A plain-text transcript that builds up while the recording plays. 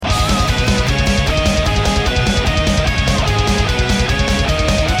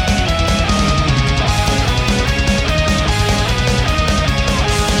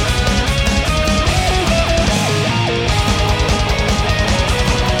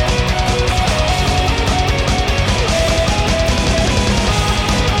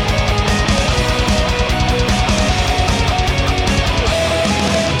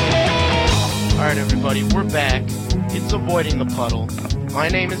Avoiding the Puddle. My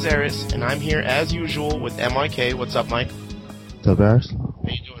name is Eris, and I'm here as usual with MIK. What's up, Mike? What's up, Eris? How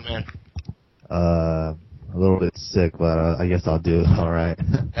you doing, man? A little bit sick, but I guess I'll do alright.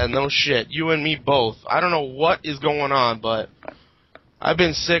 And no shit, you and me both. I don't know what is going on, but I've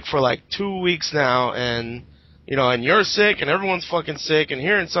been sick for like 2 weeks now, and and you're sick, and everyone's fucking sick, and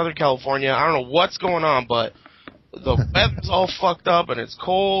here in Southern California, I don't know what's going on, but the weather's all fucked up, and it's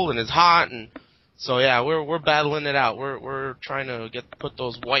cold, and it's hot, and so yeah, we're battling it out. We're trying to put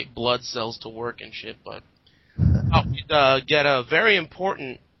those white blood cells to work and shit, but I'll get a very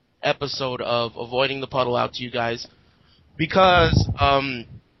important episode of Avoiding the Puddle out to you guys because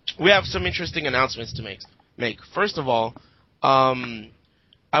we have some interesting announcements to make. First of all,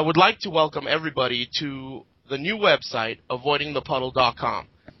 I would like to welcome everybody to the new website, avoidingthepuddle.com.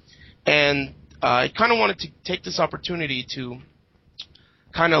 And I kind of wanted to take this opportunity to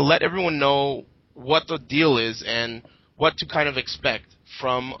kind of let everyone know what the deal is and what to kind of expect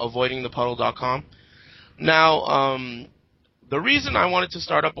from avoidingthepuddle.com. Now, the reason I wanted to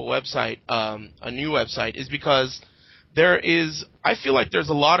start up a website, a new website, is because I feel like there's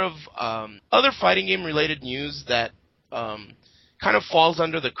a lot of other fighting game related news that kind of falls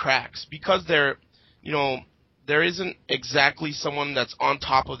under the cracks because there isn't exactly someone that's on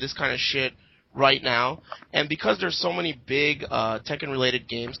top of this kind of shit right now, and because there's so many big Tekken related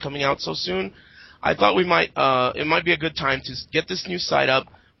games coming out so soon, I thought it might be a good time to get this new site up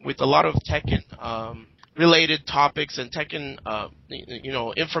with a lot of Tekken related topics and Tekken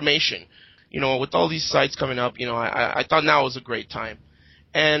information. With all these sites coming up, I thought now was a great time.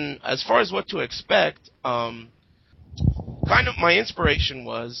 And as far as what to expect, kind of my inspiration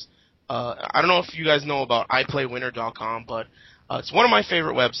was, I don't know if you guys know about iPlayWinner.com, but it's one of my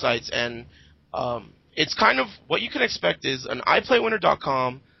favorite websites, and it's kind of what you can expect is an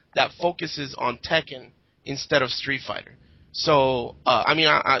iPlayWinner.com that focuses on Tekken instead of Street Fighter. So,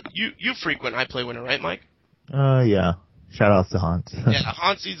 you frequent iPlayWinner, right, Mike? Yeah. Shout outs to Hans. Yeah,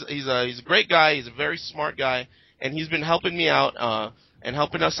 Hans, he's a great guy. He's a very smart guy, and he's been helping me out and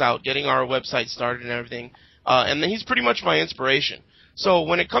helping us out, getting our website started and everything. And then he's pretty much my inspiration. So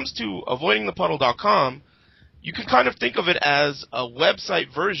when it comes to avoidingthepuddle.com, you can kind of think of it as a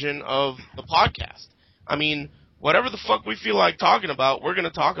website version of the podcast. I mean, whatever the fuck we feel like talking about, we're going to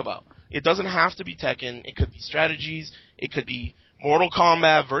talk about. It doesn't have to be Tekken. It could be strategies. It could be Mortal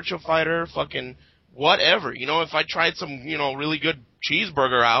Kombat, Virtua Fighter, fucking whatever. If I tried some, really good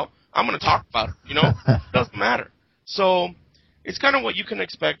cheeseburger out, I'm going to talk about it, It doesn't matter. So it's kind of what you can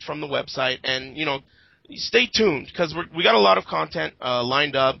expect from the website, and, stay tuned, because we got a lot of content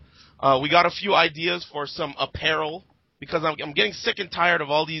lined up. We got a few ideas for some apparel, because I'm getting sick and tired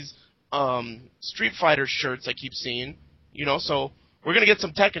of all these Street Fighter shirts I keep seeing, so we're going to get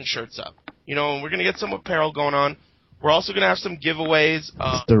some Tekken shirts up, and we're going to get some apparel going on. We're also going to have some giveaways.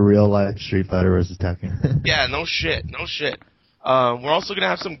 It's the real life Street Fighter versus Tekken. Yeah, no shit. We're also going to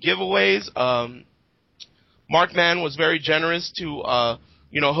have some giveaways. Markman was very generous to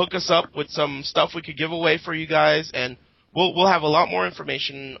hook us up with some stuff we could give away for you guys, and we'll have a lot more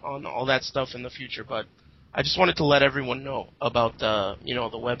information on all that stuff in the future. But I just wanted to let everyone know about the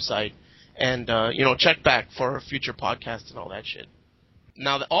website, and check back for future podcasts and all that shit.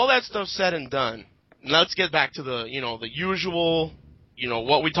 Now that all that stuff's said and done, let's get back to the the usual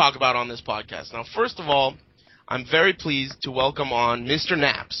what we talk about on this podcast. Now, first of all, I'm very pleased to welcome on Mr.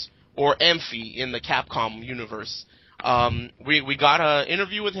 Naps, or Amphy in the Capcom universe. We got an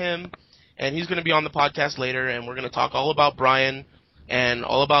interview with him, and he's going to be on the podcast later, and we're going to talk all about Brian and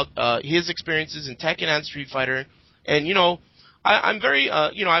all about his experiences in Tekken and Street Fighter. And, I'm very,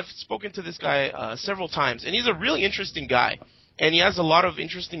 I've spoken to this guy several times, and he's a really interesting guy, and he has a lot of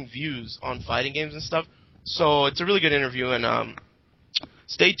interesting views on fighting games and stuff. So it's a really good interview, and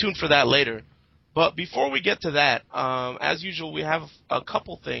stay tuned for that later. But before we get to that, as usual, we have a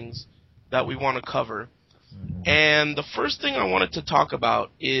couple things that we want to cover. And the first thing I wanted to talk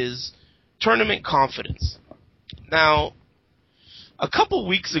about is tournament confidence. Now, a couple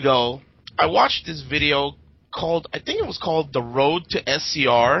weeks ago, I watched this video I think it was called The Road to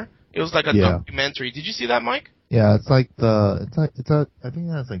SCR. It was like a documentary. Did you see that, Mike? Yeah, I think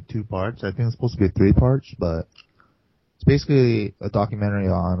that's like 2 parts. I think it's supposed to be 3 parts, but it's basically a documentary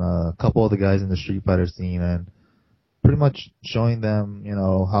on a couple of the guys in the Street Fighter scene and pretty much showing them,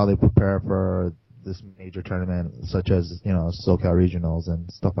 how they prepare for this major tournament, such as, SoCal Regionals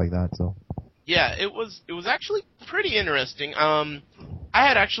and stuff like that. So yeah, it was actually pretty interesting. I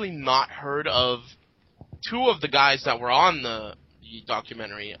had actually not heard of 2 of the guys that were on the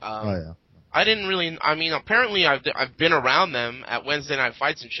documentary. I didn't really. I mean, apparently I've been around them at Wednesday Night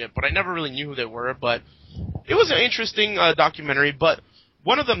Fights and shit, but I never really knew who they were. But It was an interesting documentary, but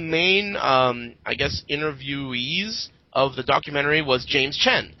one of the main, I guess, interviewees of the documentary was James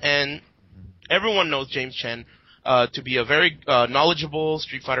Chen, and everyone knows James Chen to be a very knowledgeable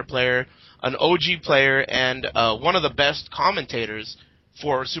Street Fighter player, an OG player, and one of the best commentators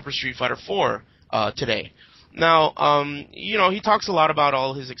for Super Street Fighter 4 today. Now, he talks a lot about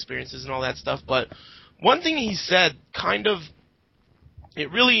all his experiences and all that stuff, but one thing he said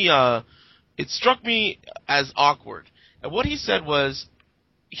it struck me as awkward. And what he said was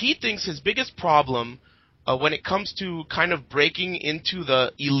he thinks his biggest problem when it comes to kind of breaking into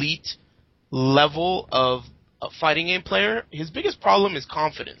the elite level of a fighting game player, his biggest problem is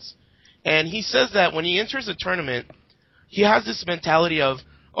confidence. And he says that when he enters a tournament, he has this mentality of,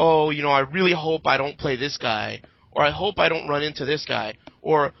 I really hope I don't play this guy, or I hope I don't run into this guy,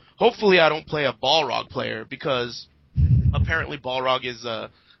 or hopefully I don't play a Balrog player, because apparently Balrog is a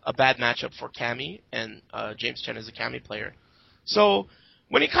bad matchup for Cammy, and James Chen is a Cammy player. So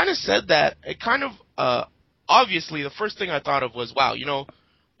when he kind of said that, it kind of, obviously the first thing I thought of was, wow,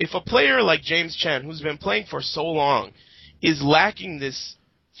 if a player like James Chen, who's been playing for so long, is lacking this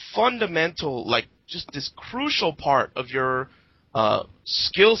fundamental, just this crucial part of your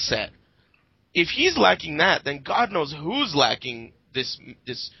skill set, if he's lacking that, then God knows who's lacking this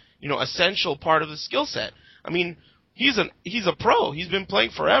essential part of the skill set. I mean, he's a pro. He's been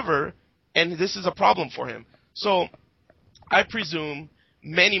playing forever, and this is a problem for him. So I presume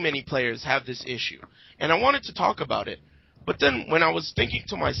many players have this issue, and I wanted to talk about it. But then when I was thinking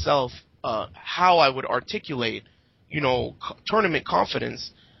to myself how I would articulate, tournament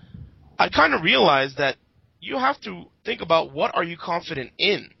confidence, I kind of realized that you have to think about what are you confident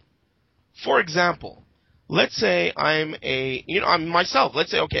in. For example, let's say I'm myself.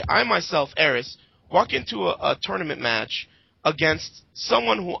 Let's say, okay, I myself, Eris, walk into a tournament match against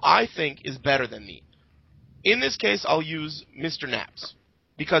someone who I think is better than me. In this case, I'll use Mr. Naps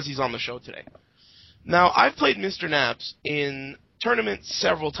because he's on the show today. Now, I've played Mr. Naps in tournaments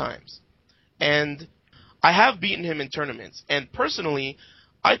several times, and I have beaten him in tournaments. And personally,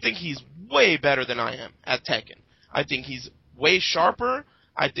 I think he's way better than I am at Tekken. I think he's way sharper.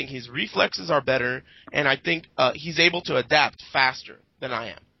 I think his reflexes are better, and I think he's able to adapt faster than I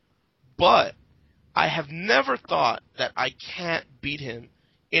am. But I have never thought that I can't beat him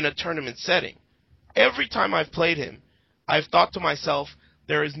in a tournament setting. Every time I've played him, I've thought to myself,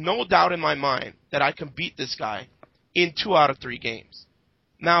 there is no doubt in my mind that I can beat this guy in 2 out of 3 games.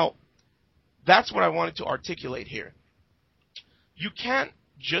 Now, that's what I wanted to articulate here. You can't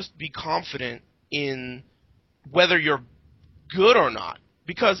just be confident in whether you're good or not,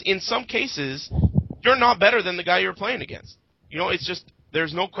 because in some cases, you're not better than the guy you're playing against. It's just,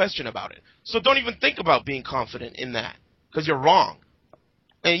 there's no question about it. So don't even think about being confident in that, because you're wrong.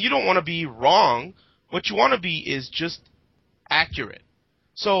 And you don't want to be wrong. What you want to be is just accurate.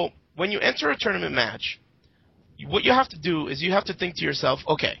 So when you enter a tournament match, what you have to do is you have to think to yourself,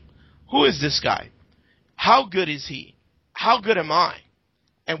 okay, who is this guy? How good is he? How good am I?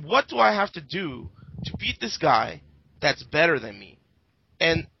 And what do I have to do to beat this guy that's better than me?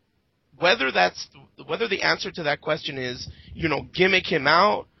 And whether the answer to that question is, gimmick him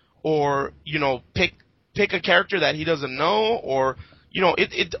out, or, pick a character that he doesn't know, or,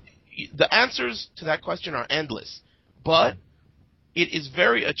 the answers to that question are endless. But it is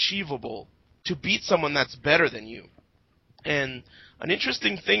very achievable to beat someone that's better than you. And an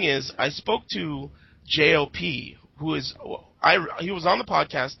interesting thing is, I spoke to JLP, he was on the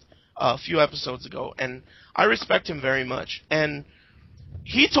podcast a few episodes ago, and I respect him very much. And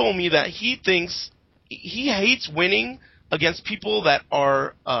he told me that he hates winning against people that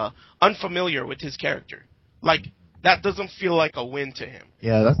are unfamiliar with his character. Like, that doesn't feel like a win to him.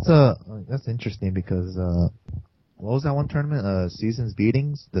 Yeah, that's interesting because what was that one tournament? Seasons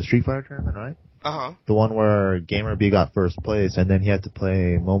Beatings, the Street Fighter tournament, right? Uh-huh. The one where Gamer B got first place, and then he had to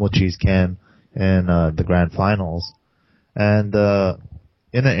play Momochi's Ken in the grand finals. And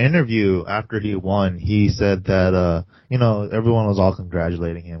in an interview after he won, he said that everyone was all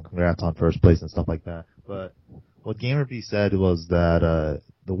congratulating him, congrats on first place and stuff like that. But what Gamer B said was that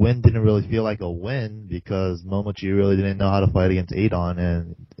the win didn't really feel like a win because Momochi really didn't know how to fight against Adon,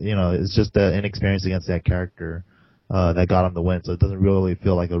 and it's just the inexperience against that character that got him the win. So it doesn't really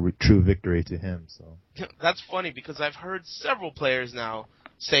feel like a true victory to him. So that's funny because I've heard several players now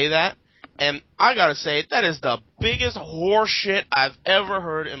say that, and I gotta say that is the biggest horse shit I've ever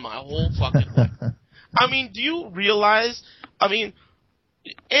heard in my whole fucking life. I mean, do you realize? I mean,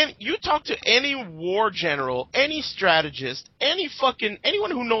 and you talk to any war general, any strategist,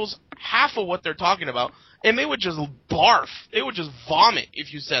 anyone who knows half of what they're talking about, and they would just barf. They would just vomit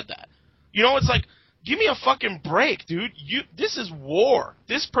if you said that. It's like give me a fucking break, dude. This is war.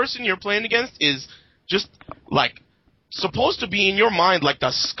 This person you're playing against is just, like, supposed to be in your mind like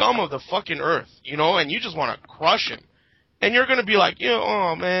the scum of the fucking earth, you know, and you just want to crush him. And you're going to be like,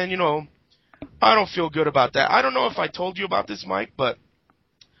 oh, man, I don't feel good about that. I don't know if I told you about this, Mike, but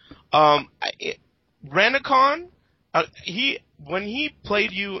Renacon, when he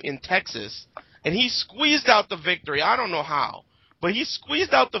played you in Texas, and he squeezed out the victory, I don't know how, but he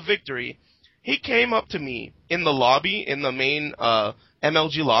squeezed out the victory. He came up to me in the lobby, in the main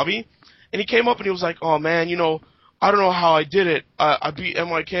MLG lobby, and he came up and he was like, oh, man, I don't know how I did it. I beat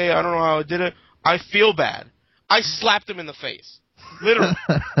MYK. I don't know how I did it. I feel bad. I slapped him in the face. Literally.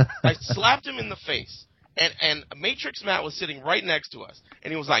 I slapped him in the face. And Matrix Matt was sitting right next to us.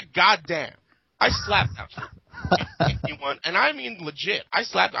 And he was like, God damn. I slapped that fool. And I mean legit. I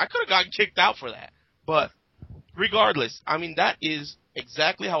slapped him. I could have gotten kicked out for that. But regardless, I mean, that is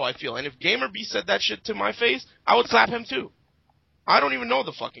exactly how I feel. And if Gamer B said that shit to my face, I would slap him too. I don't even know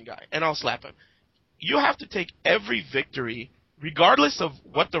the fucking guy. And I'll slap him. You have to take every victory, regardless of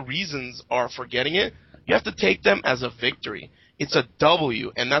what the reasons are for getting it, you have to take them as a victory. It's a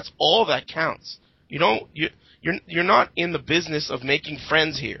W, and that's all that counts. You're not in the business of making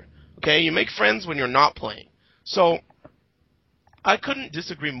friends here. Okay? You make friends when you're not playing. So I couldn't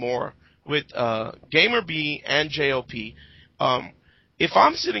disagree more with Gamer B and JOP. If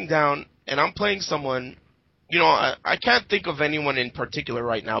I'm sitting down and I'm playing someone, I can't think of anyone in particular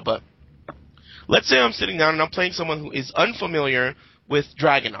right now, but let's say I'm sitting down and I'm playing someone who is unfamiliar with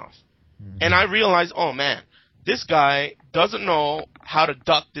Dragunov. And I realize, oh man, this guy doesn't know how to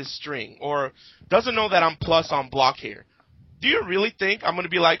duck this string, or doesn't know that I'm plus on block here. Do you really think I'm going to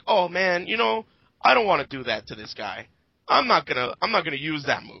be like, oh man, I don't want to do that to this guy. I'm not gonna use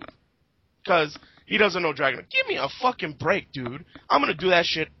that move. Because he doesn't know Dragunov. Give me a fucking break, dude. I'm going to do that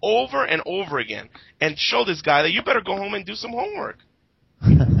shit over and over again and show this guy that you better go home and do some homework.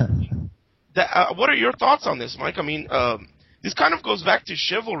 What are your thoughts on this, Mike? I mean, this kind of goes back to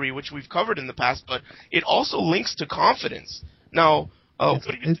chivalry, which we've covered in the past, but it also links to confidence. Now, what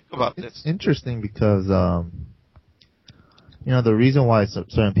do you think about this? It's interesting because, the reason why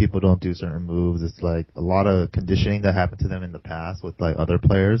certain people don't do certain moves is like a lot of conditioning that happened to them in the past with like other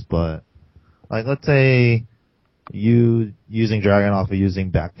players. But like, let's say you using Dragunov or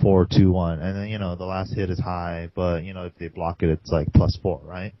using back 4-2-1, and then the last hit is high, but if they block it, it's like +4,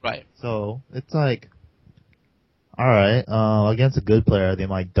 right? Right. So it's like, all right, against a good player, they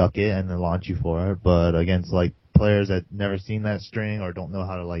might duck it and then launch you for it, but against like players that never seen that string or don't know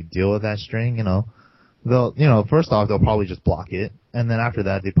how to like deal with that string, they'll first off they'll probably just block it, and then after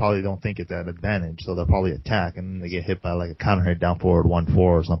that they probably don't think it's an advantage, so they'll probably attack, and then they get hit by like a counter hit down forward 1-4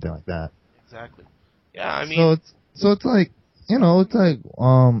 or something like that. Exactly. Yeah, I mean. So it's like,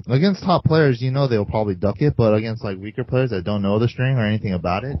 against top players, they'll probably duck it, but against like weaker players that don't know the string or anything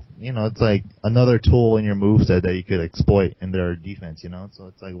about it, it's like another tool in your moveset that you could exploit in their defense, So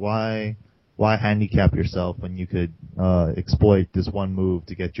it's like, why handicap yourself when you could exploit this one move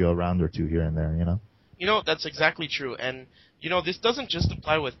to get you a round or two here and there, That's exactly true. And, this doesn't just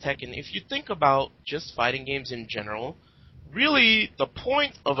apply with Tekken. If you think about just fighting games in general, really the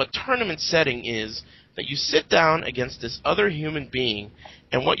point of a tournament setting is that you sit down against this other human being,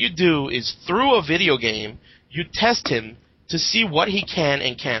 and what you do is, through a video game, you test him to see what he can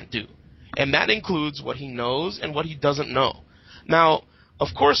and can't do. And that includes what he knows and what he doesn't know. Now,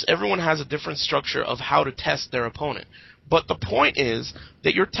 of course, everyone has a different structure of how to test their opponent. But the point is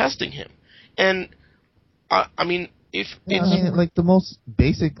that you're testing him. And, like the most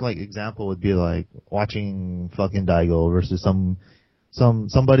basic like example would be like watching fucking Daigo versus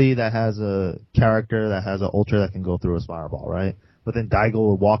somebody that has a character that has an ultra that can go through a fireball, right? But then Daigo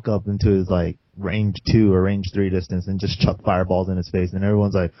will walk up into his like range 2 or range 3 distance and just chuck fireballs in his face, and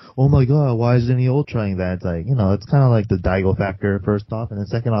everyone's like, oh my god, why isn't he ultraing that? It's like, it's kind of like the Daigo factor first off, and then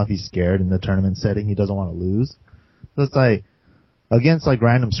second off, he's scared in the tournament setting, he doesn't want to lose. So it's like, against like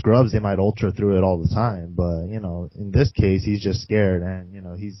random scrubs, they might ultra through it all the time, but in this case, he's just scared, and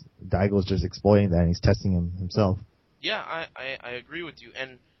Daigo's just exploiting that, and he's testing himself. Yeah, I agree with you.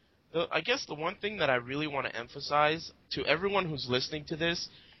 And I guess the one thing that I really want to emphasize to everyone who's listening to this,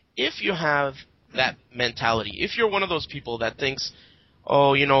 if you have that mentality, if you're one of those people that thinks,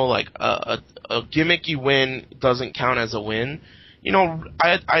 like a gimmicky win doesn't count as a win,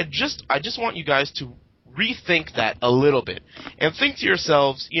 I just want you guys to rethink that a little bit and think to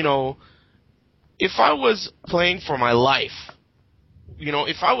yourselves, if I was playing for my life,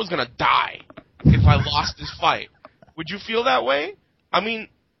 if I was going to die if I lost this fight, would you feel that way? I mean,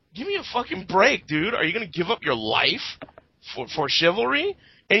 give me a fucking break, dude. Are you going to give up your life for chivalry?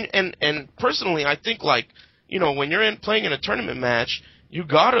 And personally, I think like, you know, when you're playing in a tournament match, you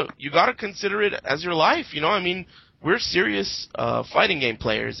gotta consider it as your life. You know, I mean, we're serious fighting game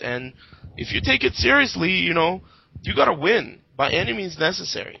players, and if you take it seriously, you know, you gotta win by any means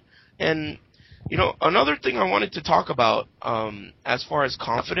necessary. And you know, another thing I wanted to talk about, as far as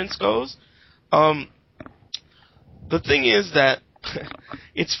confidence goes, the thing is that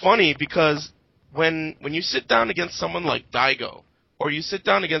it's funny because when you sit down against someone like Daigo, or you sit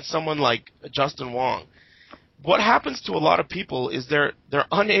down against someone like Justin Wong, what happens to a lot of people is they're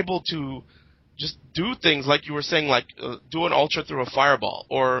unable to just do things like you were saying, like do an ultra through a fireball,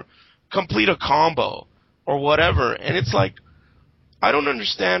 or complete a combo, or whatever. And it's like, I don't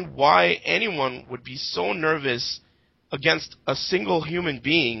understand why anyone would be so nervous against a single human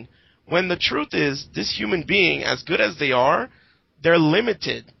being when the truth is, this human being, as good as they are, they're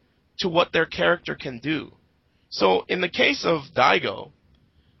limited to what their character can do. So in the case of Daigo,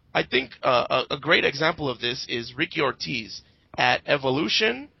 I think a great example of this is Ricky Ortiz at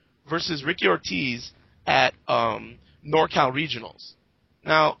Evolution versus Ricky Ortiz at NorCal Regionals.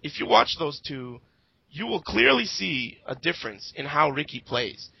 Now, if you watch those two, you will clearly see a difference in how Ricky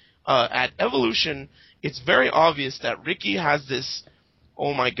plays. At Evolution, it's very obvious that Ricky has this,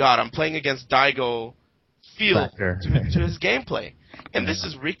 oh my god, I'm playing against Daigo feel to his gameplay. And this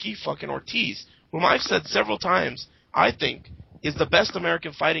is Ricky fucking Ortiz, whom I've said several times, I think, is the best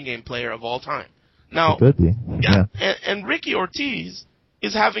American fighting game player of all time. Now, could be. Yeah. And Ricky Ortiz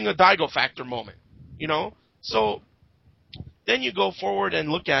is having a Daigo factor moment, you know? So then you go forward and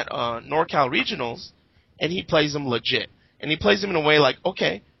look at NorCal Regionals, and he plays him legit. And he plays him in a way like,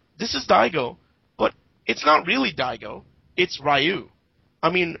 okay, this is Daigo, but it's not really Daigo, it's Ryu. I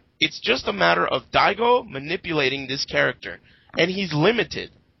mean, it's just a matter of Daigo manipulating this character, and he's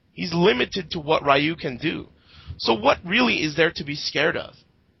limited. He's limited to what Ryu can do. So what really is there to be scared of?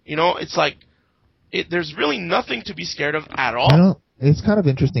 You know, it's like, there's really nothing to be scared of at all. You know, it's kind of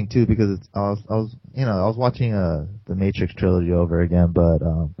interesting too, because I was watching the Matrix trilogy over again, but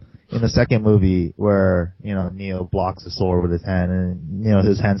in the second movie where, you know, Neo blocks the sword with his hand and, you know,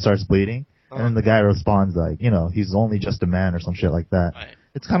 his hand starts bleeding, and then the guy responds like, you know, he's only just a man or some shit like that. Right.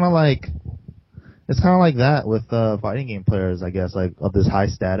 It's kind of like that with fighting game players, I guess, like of this high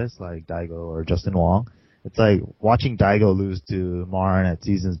status, like Daigo or Justin Wong. It's like watching Daigo lose to Marin at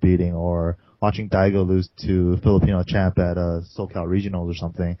Seasons Beating, or watching Daigo lose to Filipino champ at SoCal Regionals or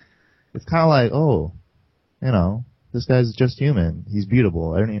something. It's kind of like, oh, you know, this guy's just human. He's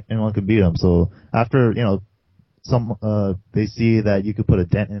beatable. Anyone can beat him. So after, you know, they see that you could put a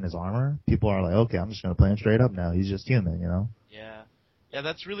dent in his armor, people are like, okay, I'm just going to play him straight up now. He's just human, you know? Yeah,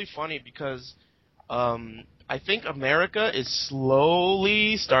 that's really funny because I think America is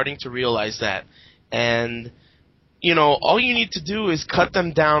slowly starting to realize that. And, you know, all you need to do is cut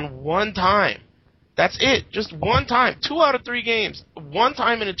them down one time. That's it. Just one time. 2 out of 3 games. One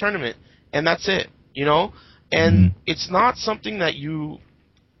time in a tournament. And that's it. You know? And it's not something that you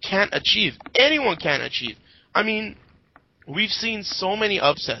can't achieve. Anyone can achieve. I mean, we've seen so many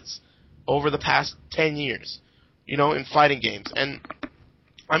upsets over the past 10 years, you know, in fighting games. And,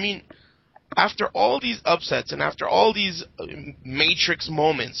 I mean, after all these upsets and after all these Matrix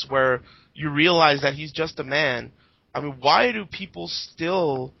moments where you realize that he's just a man, I mean, why do people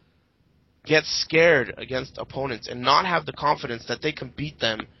still get scared against opponents and not have the confidence that they can beat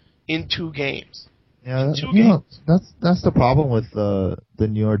them in 2 games? Yeah, you know, that's the problem with the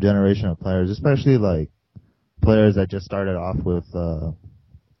newer generation of players, especially like players that just started off with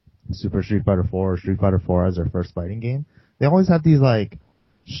Super Street Fighter 4 or Street Fighter 4 as their first fighting game. They always have these like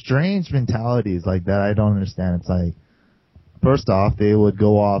strange mentalities like that. I don't understand. It's like, first off, they would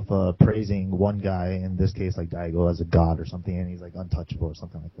go off praising one guy, in this case like Daigo, as a god or something, and he's like untouchable or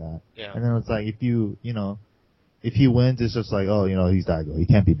something like that. Yeah. And then it's like, if he wins, it's just like, oh, you know, he's Daigo, he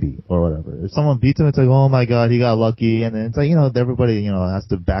can't be beat or whatever. If someone beats him, it's like, oh my god, he got lucky, and then it's like, you know, everybody, you know, has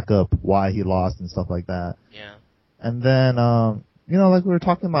to back up why he lost and stuff like that. Yeah. And then, you know, like we were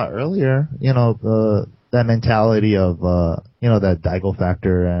talking about earlier, you know, that mentality of, you know, that Daigo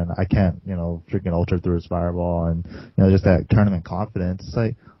factor, and I can't, you know, freaking ultra through his fireball, and, you know, just that tournament confidence. It's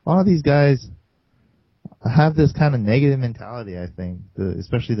like, all of these guys have this kind of negative mentality, I think,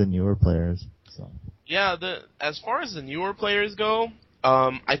 especially the newer players. So. Yeah, as far as the newer players go,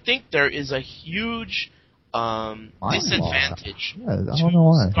 I think there is a huge disadvantage. Yeah, I don't know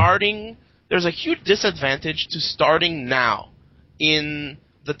why. There's a huge disadvantage to starting now in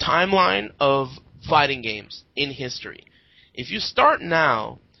the timeline of fighting games in history. If you start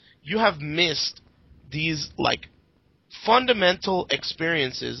now, you have missed these like fundamental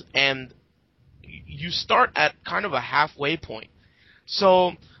experiences, and you start at kind of a halfway point.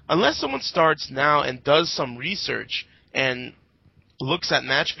 So unless someone starts now and does some research and looks at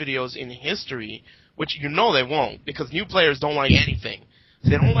match videos in history, which you know they won't, because new players don't like anything.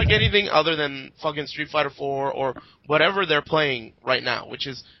 They don't like anything other than fucking Street Fighter 4 or whatever they're playing right now, which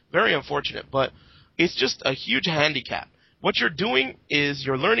is very unfortunate. But it's just a huge handicap. What you're doing is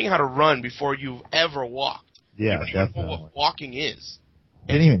you're learning how to run before you've ever walked. Yeah, you don't even definitely. know what walking is.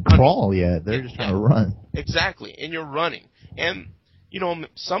 They didn't even crawl yet. They're just trying to run. Exactly, and you're running. And,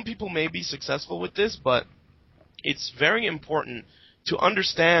 some people may be successful with this, but it's very important to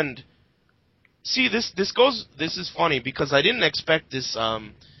understand. See, this is funny because I didn't expect this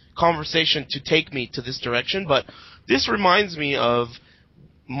conversation to take me to this direction, but this reminds me of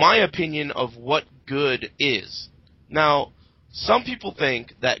my opinion of what good is. Now, some people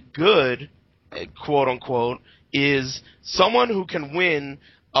think that good, quote unquote, is someone who can win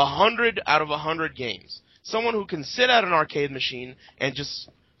 100 out of 100 games. Someone who can sit at an arcade machine and just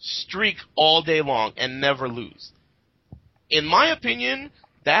streak all day long and never lose. In my opinion,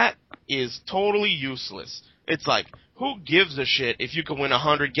 that is totally useless. It's like, who gives a shit if you can win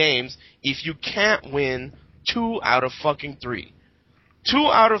 100 games if you can't win 2 out of fucking 3? 2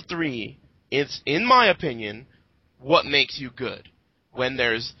 out of 3 is, in my opinion, what makes you good. When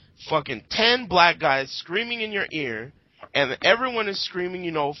there's fucking 10 black guys screaming in your ear, and everyone is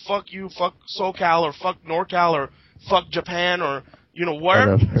screaming, fuck you, fuck SoCal, or fuck NorCal, or fuck Japan, or,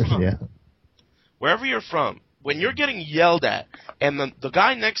 wherever you're from. Yeah. Wherever you're from, when you're getting yelled at, and the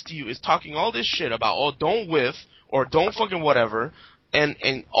guy next to you is talking all this shit about, oh, don't whiff, or don't fucking whatever, and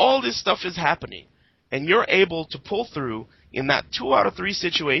all this stuff is happening, and you're able to pull through in that 2 out of 3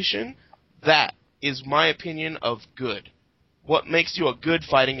 situation, that is my opinion of good. What makes you a good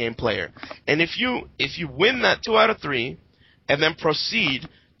fighting game player. And if you win that 2 out of 3, and then proceed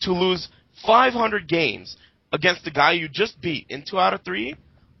to lose 500 games against the guy you just beat in 2 out of 3,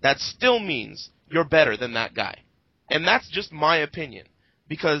 that still means you're better than that guy. And that's just my opinion.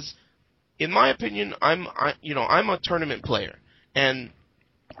 Because, in my opinion, I'm a tournament player. And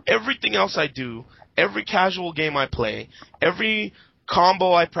everything else I do, every casual game I play, every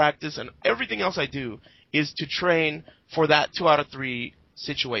combo I practice, and everything else I do is to train for that 2 out of 3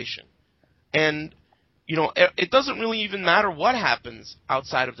 situation. And, it doesn't really even matter what happens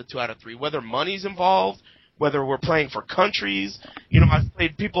outside of the 2 out of 3, whether money's involved, whether we're playing for countries. I've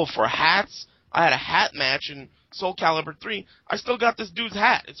played people for hats. I had a hat match in Soul Calibur 3. I still got this dude's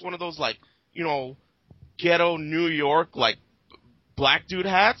hat. It's one of those, ghetto New York, black dude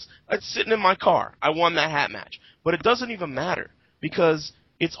hats. It's sitting in my car. I won that hat match. But it doesn't even matter because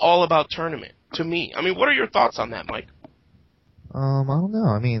it's all about tournament to me. I mean, what are your thoughts on that, Mike? I don't know.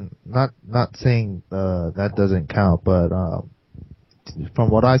 I mean, not saying that doesn't count, but from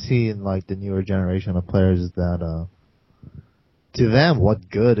what I see in the newer generation of players is that to them what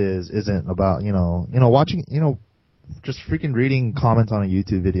good isn't about watching just freaking reading comments on a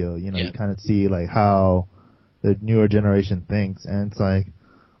YouTube video. You kind of see how the newer generation thinks, and it's like,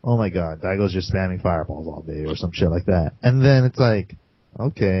 oh my god, Daigo's just spamming fireballs all day or some shit like that, and then it's like,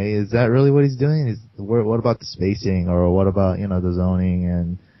 okay, is that really what he's doing? What about the spacing, or what about, the zoning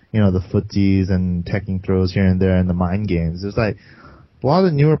and, the footsies and teching throws here and there and the mind games? It's like, a lot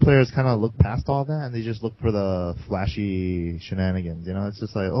of the newer players kind of look past all that and they just look for the flashy shenanigans, It's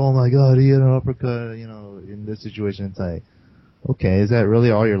just like, oh my god, he had an uppercut, in this situation. It's like, okay, is that really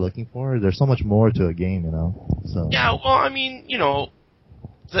all you're looking for? There's so much more to a game, So. Yeah, well, I mean,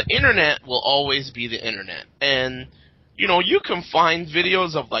 the internet will always be the internet. And, you can find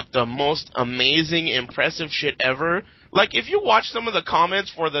videos of, the most amazing, impressive shit ever. If you watch some of the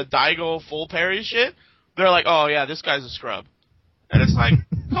comments for the Daigo full parry shit, they're like, oh, yeah, this guy's a scrub. And it's like,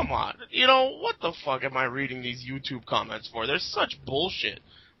 come on. What the fuck am I reading these YouTube comments for? They're such bullshit.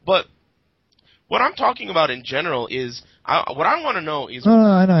 But what I'm talking about in general is, what I want to know is... No,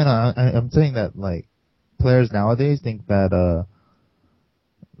 I know. I'm saying that, players nowadays think that,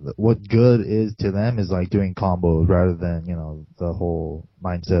 what good is to them is doing combos rather than, the whole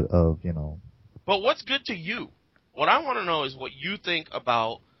mindset of, But what's good to you? What I want to know is what you think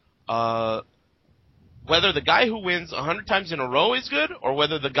about whether the guy who wins 100 times in a row is good or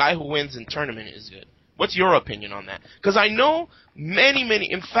whether the guy who wins in tournament is good. What's your opinion on that? Because I know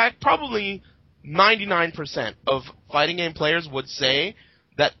many, in fact, probably 99% of fighting game players would say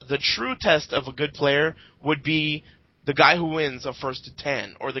that the true test of a good player would be the guy who wins a 1st to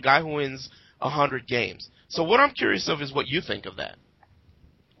 10, or the guy who wins 100 games. So what I'm curious of is what you think of that.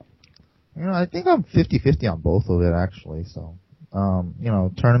 I think I'm 50-50 on both of it, actually. So,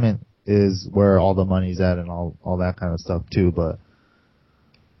 tournament is where all the money's at and all that kind of stuff, too. But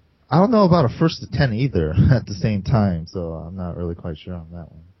I don't know about a first to 10 either at the same time, so I'm not really quite sure on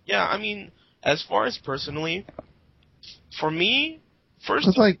that one. Yeah, I mean, as far as personally, for me, first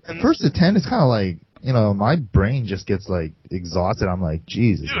Cause like, and first to 10 is kind of like, you know, my brain just gets like exhausted. I'm like,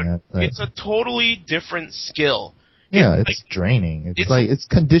 Jesus, dude, man. Like, it's a totally different skill. yeah, It's it's draining. It's it's- like, it's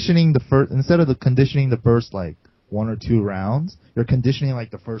conditioning the first, instead of the conditioning the first like 1 or 2 rounds, you're conditioning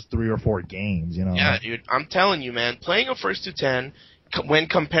like the first 3 or 4 games, you know? Yeah, dude, I'm telling you, man, playing a first to 10 when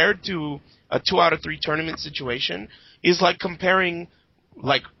compared to a 2 out of 3 tournament situation is like comparing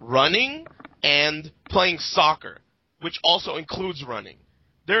like running and playing soccer, which also includes running.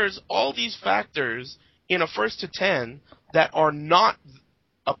 There's all these factors in a first to 10 that are not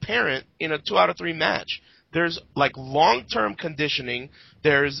apparent in a 2 out of 3 match. There's like long-term conditioning,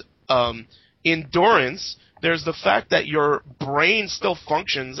 there's endurance, there's the fact that your brain still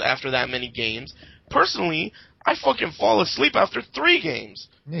functions after that many games. Personally, I fucking fall asleep after 3 games.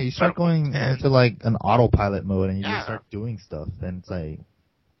 Yeah, you start going into like an autopilot mode and you Yeah. just start doing stuff, and it's like,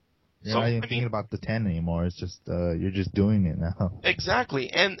 you're So, not even I mean- thinking about the 10 anymore. It's just, you're just doing it now.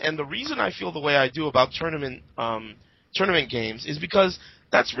 Exactly, and the reason I feel the way I do about tournament games is because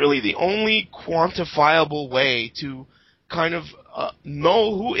that's really the only quantifiable way to kind of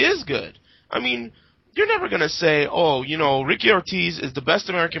know who is good. I mean, you're never gonna say, oh, you know, Ricky Ortiz is the best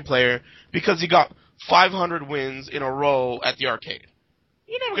American player because he got 500 wins in a row at the arcade.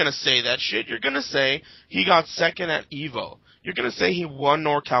 You're never gonna say that shit. You're gonna say he got second at Evo. You're gonna say he won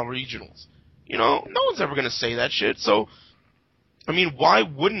NorCal Regionals. You know, no one's ever gonna say that shit. So, I mean, why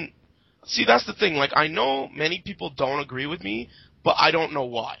wouldn't? See, that's the thing. Like, I know many people don't agree with me, but I don't know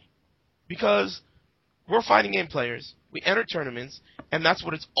why. Because we're fighting game players, we enter tournaments, and that's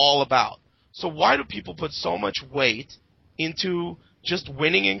what it's all about. So why do people put so much weight into just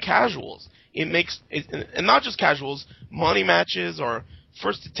winning in casuals? It makes, and not just casuals, money matches or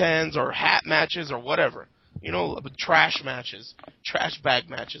first to tens or hat matches or whatever. You know, trash matches, trash bag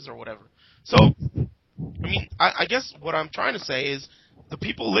matches or whatever. So, I mean, I guess what I'm trying to say is, the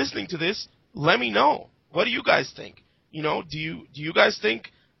people listening to this, let me know. What do you guys think? You know, do you guys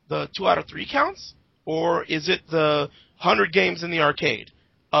think the 2 out of 3 counts, or is it the 100 games in the arcade?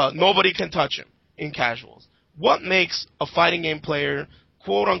 Nobody can touch him in casuals. What makes a fighting game player,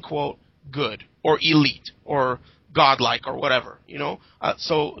 quote unquote, good or elite or godlike or whatever? You know.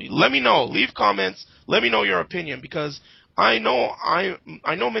 So let me know. Leave comments. Let me know your opinion, because I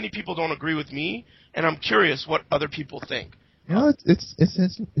know many people don't agree with me, and I'm curious what other people think. You know,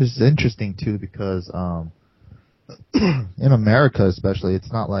 it's interesting too, because in America especially,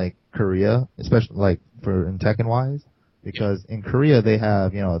 it's not like Korea, especially like in Tekken wise, because in Korea they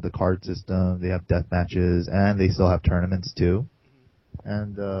have, you know, the card system, they have death matches, and they still have tournaments too.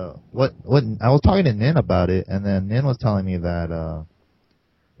 And what I was talking to Nin about it, and then Nin was telling me that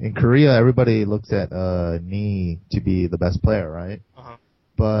in Korea everybody looks at Ni to be the best player, right? Uh-huh.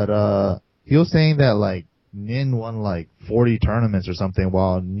 But he was saying that like Nin won like 40 tournaments or something,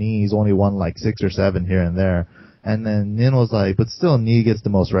 while Ni's only won like 6 or 7 here and there. And then Nin was like, but still Ni gets the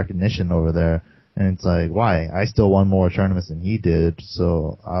most recognition over there. And it's like, why? I still won more tournaments than he did,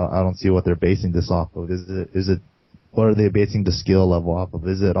 so I don't see what they're basing this off of. Is it what are they basing the skill level off of?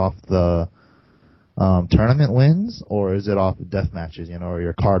 Is it off the tournament wins, or is it off of death matches, you know, or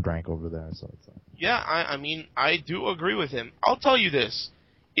your card rank over there? So it's like, Yeah, I mean, I do agree with him. I'll tell you this.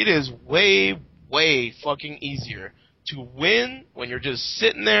 It is way, way fucking easier to win when you're just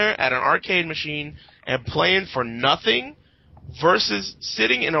sitting there at an arcade machine and playing for nothing versus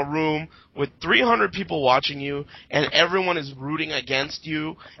sitting in a room with 300 people watching you and everyone is rooting against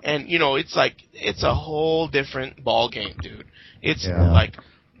you, and, you know, it's like, it's a whole different ball game, dude. It's like,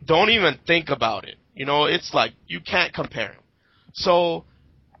 don't even think about it. You know, it's like, you can't compare them. So,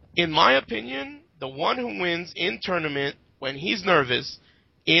 in my opinion, the one who wins in tournament when he's nervous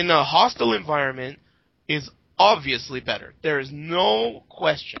in a hostile environment is obviously better. There is no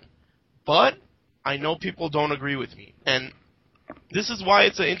question. But I know people don't agree with me, and this is why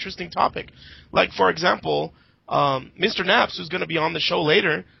it's an interesting topic. Like, for example, Mr. Naps, who's going to be on the show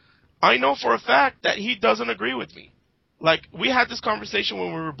later, I know for a fact that he doesn't agree with me. Like, we had this conversation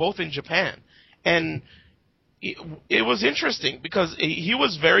when we were both in Japan, and it was interesting because he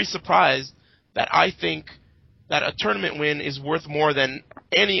was very surprised that I think that a tournament win is worth more than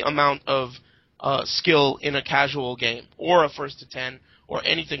any amount of skill in a casual game or a first to 10 or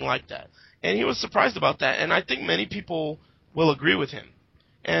anything like that. And he was surprised about that, and I think many people will agree with him.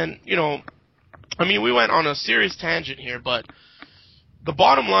 And, you know, I mean, we went on a serious tangent here, but the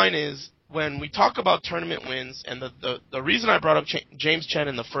bottom line is, when we talk about tournament wins, and the reason I brought up James Chen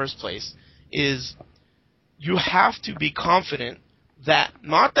in the first place is you have to be confident that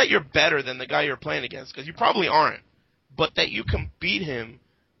not that you're better than the guy you're playing against, because you probably aren't, but that you can beat him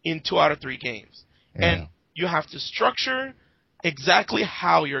in 2 out of 3 games. Yeah. And you have to structure exactly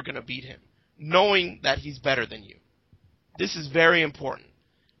how you're going to beat him, knowing that he's better than you. This is very important.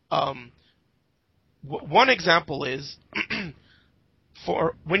 One example is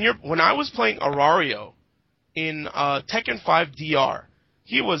for when I was playing Arario in Tekken 5 DR,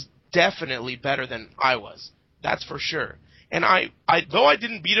 he was definitely better than I was. That's for sure. And though I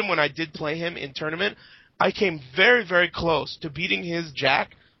didn't beat him when I did play him in tournament, I came very, very close to beating his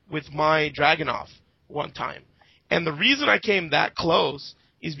Jack with my Dragunov one time. And the reason I came that close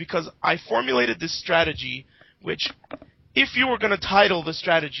is because I formulated this strategy, which, if you were going to title the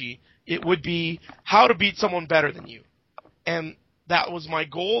strategy, it would be how to beat someone better than you. And that was my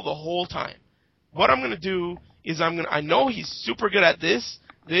goal the whole time. What I'm going to do is I know he's super good at this,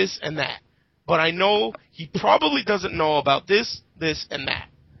 and that. But I know he probably doesn't know about this, and that.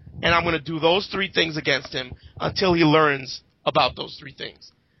 And I'm going to do those 3 things against him until he learns about those 3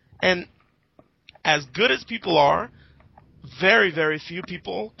 things. And as good as people are, very, very few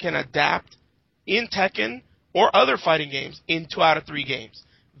people can adapt in Tekken or other fighting games in 2 out of 3 games.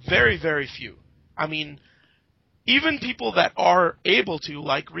 Very, very few. I mean, even people that are able to,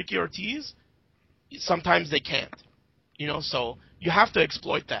 like Ricky Ortiz, sometimes they can't. So you have to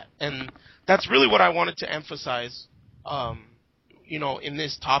exploit that. And that's really what I wanted to emphasize, in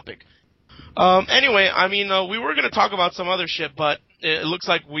this topic. Anyway, I mean, we were going to talk about some other shit, but it looks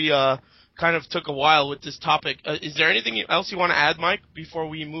like we kind of took a while with this topic. Is there anything else you want to add, Mike, before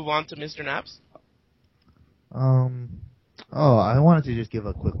we move on to Mr. Naps? I wanted to just give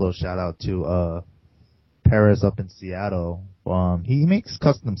a quick little shout out to Paris up in Seattle. He makes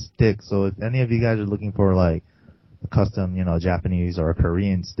custom sticks, so if any of you guys are looking for like a custom, Japanese or a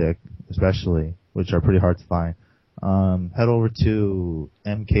Korean stick, especially, which are pretty hard to find, head over to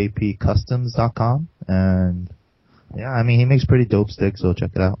mkpcustoms.com, and yeah, I mean, he makes pretty dope sticks, so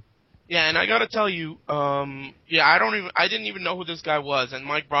check it out. Yeah, and I gotta tell you, I didn't even know who this guy was, and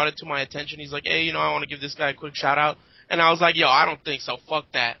Mike brought it to my attention. He's like, hey, I want to give this guy a quick shout out, and I was like, yo, I don't think so,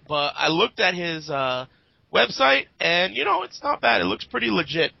 fuck that. But I looked at his website, and it's not bad. It looks pretty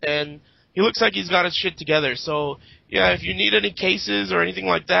legit, and he looks like he's got his shit together. So yeah, if you need any cases or anything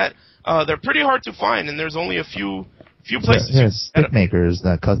like that, they're pretty hard to find, and there's only a few places. Yeah, stick makers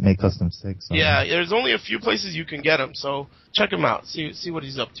that make custom sticks. So. Yeah, there's only a few places you can get them, so check him out. See what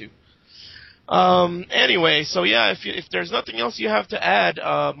he's up to. Anyway, so yeah, if there's nothing else you have to add,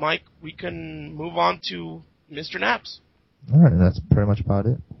 Mike, we can move on to Mr. Naps. All right, that's pretty much about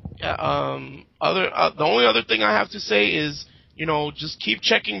it. Yeah. The only other thing I have to say is, just keep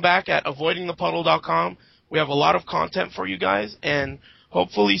checking back at avoidingthepuddle.com. We have a lot of content for you guys, and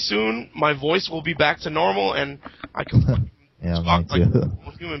hopefully soon my voice will be back to normal and I can talk like a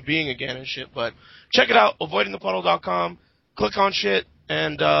human being again and shit. But check it out, avoidingthepuddle.com. Click on shit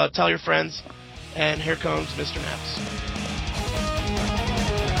and tell your friends. And here comes Mr. Naps.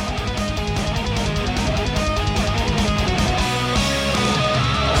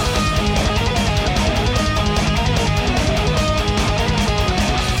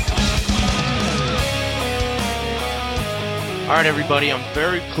 Alright everybody, I'm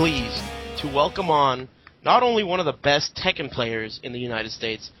very pleased to welcome on not only one of the best Tekken players in the United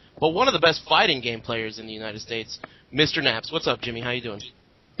States, but one of the best fighting game players in the United States, Mr. Naps. What's up, Jimmy? How you doing?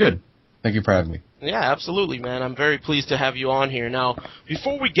 Good. Thank you for having me. Yeah, absolutely, man. I'm very pleased to have you on here. Now,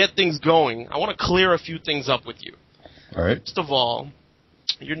 before we get things going, I want to clear a few things up with you. All right. First of all,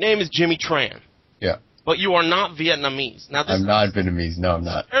 your name is Jimmy Tran. Yeah. But you are not Vietnamese. Now, this I'm not Vietnamese. No, I'm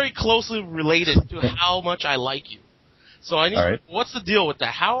not. Very closely related to how much I like you. So I need. What's the deal with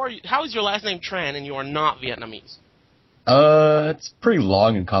that? How is your last name Tran and you are not Vietnamese? It's a pretty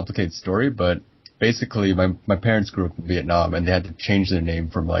long and complicated story, but basically my parents grew up in Vietnam and they had to change their name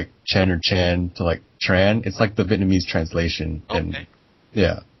from like Chen or Chan to like Tran. It's like the Vietnamese translation. Okay. And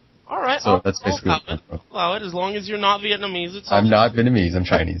yeah. All right. So that's basically. Allow it as long as you're not Vietnamese. I'm not Vietnamese. I'm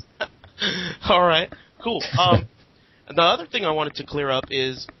Chinese. All right. Cool. The other thing I wanted to clear up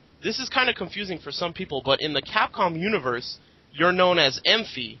is this is kind of confusing for some people, but in the Capcom universe, you're known as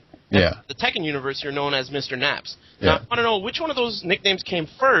Emphy. Yeah. The Tekken universe, you're known as Mr. Naps. Yeah. Now, I want to know which one of those nicknames came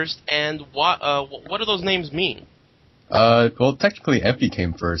first, and what do those names mean? Well, technically, Emphy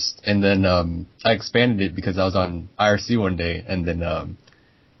came first, and then I expanded it because I was on IRC one day, and then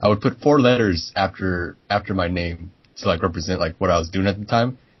I would put 4 letters after my name to like represent like what I was doing at the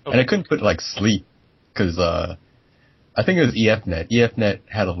time, and I couldn't put like sleep because I think it was EFNet. EFNet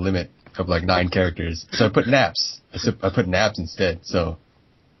had a limit of like 9 characters, so I put Naps. I put Naps instead, so.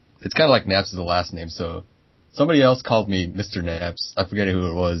 It's kind of like Naps is the last name, so somebody else called me Mr. Naps. I forget who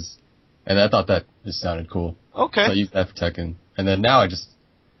it was, and I thought that just sounded cool. Okay. So I used that for Tekken, and then now I just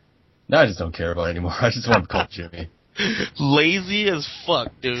don't care about it anymore. I just want to be called Jimmy. Lazy as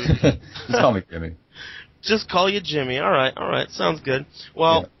fuck, dude. Just call me Jimmy. Just call you Jimmy. All right. Sounds good.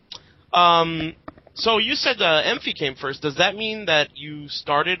 Well, so you said Emphy came first. Does that mean that you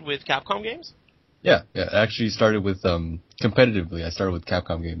started with Capcom games? Yeah. I actually started with competitively. I started with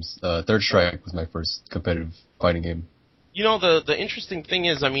Capcom games. Third Strike was my first competitive fighting game. You know, the interesting thing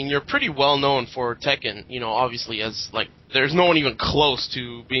is, I mean, you're pretty well known for Tekken. You know, obviously, as like, there's no one even close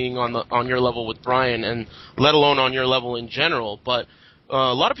to being on your level with Brian, and let alone on your level in general. But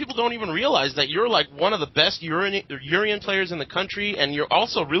a lot of people don't even realize that you're like one of the best Urien players in the country, and you're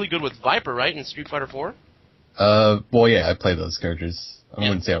also really good with Viper, right, in Street Fighter 4? Well, yeah, I play those characters. I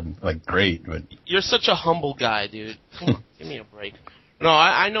wouldn't say I'm like great, but you're such a humble guy, dude. Give me a break. No,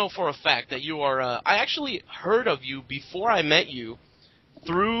 I know for a fact that you are. I actually heard of you before I met you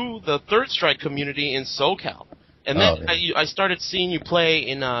through the Third Strike community in SoCal, and then I started seeing you play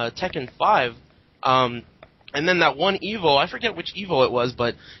in Tekken 5. And then that one Evo, I forget which Evo it was,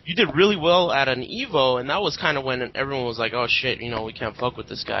 but you did really well at an Evo, and that was kind of when everyone was like, "Oh shit, you know, we can't fuck with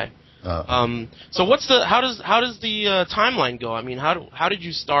this guy." So how does the timeline go? I mean, how did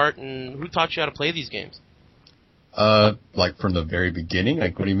you start, and who taught you how to play these games? Like from the very beginning?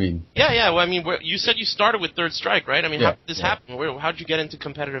 Like, what do you mean? Yeah. Well, I mean, you said you started with Third Strike, right? I mean, how did this happen? How did you get into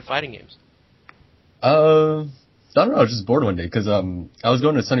competitive fighting games? I don't know. I was just bored one day because I was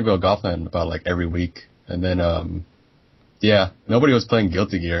going to Sunnyvale Golfland about like every week, and then nobody was playing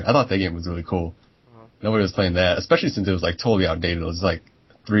Guilty Gear. I thought that game was really cool. Nobody was playing that, especially since it was like totally outdated. It was like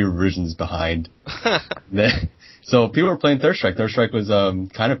 3 revisions behind. So people were playing Third Strike. Third Strike was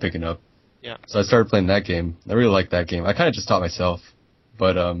kind of picking up. Yeah. So I started playing that game. I really liked that game. I kind of just taught myself,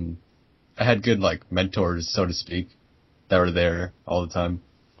 but I had good like mentors, so to speak, that were there all the time.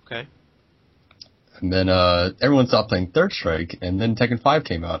 Okay. And then everyone stopped playing Third Strike, and then Tekken 5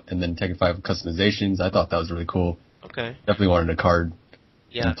 came out, and then Tekken 5 customizations. I thought that was really cool. Okay. Definitely wanted a card.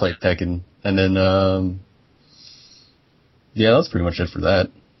 Yeah. And play Tekken, and then that was pretty much it for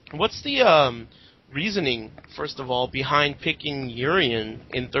that. What's the reasoning, first of all, behind picking Urien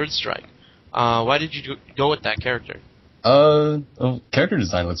in Third Strike? Why did you go with that character? Character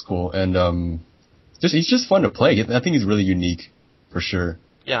design looks cool, and he's just fun to play. I think he's really unique, for sure.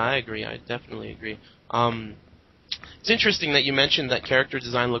 Yeah, I agree. I definitely agree. It's interesting that you mentioned that character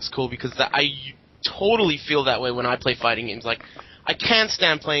design looks cool, because I totally feel that way when I play fighting games. Like, I can't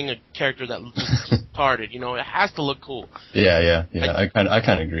stand playing a character that looks retarded. You know, it has to look cool. Yeah. I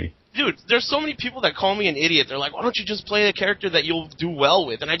kind of agree. Dude, there's so many people that call me an idiot. They're like, why don't you just play a character that you'll do well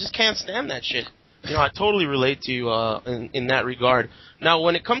with? And I just can't stand that shit. You know, I totally relate to you in that regard. Now,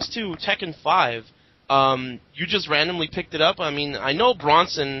 when it comes to Tekken 5, you just randomly picked it up? I mean, I know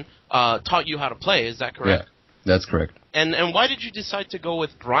Bronson taught you how to play. Is that correct? Yeah, that's correct. And why did you decide to go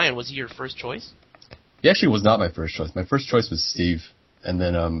with Brian? Was he your first choice? He actually was not my first choice. My first choice was Steve. And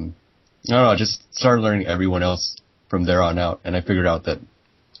then, I don't know, I just started learning everyone else from there on out. And I figured out that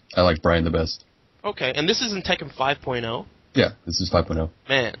I like Brian the best. Okay, and this is in Tekken 5.0? Yeah, this is 5.0.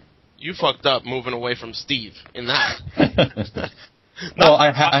 Man, you fucked up moving away from Steve in that. Well,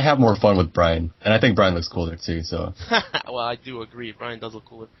 I have more fun with Brian, and I think Brian looks cooler too, so. Well, I do agree. Brian does look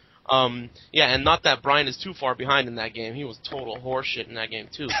cooler. Yeah, and not that Brian is too far behind in that game. He was total horseshit in that game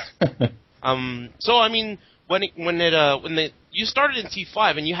too. So I mean, when you started in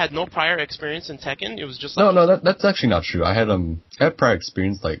T5 and you had no prior experience in Tekken, it was just like no, that's actually not true. I had prior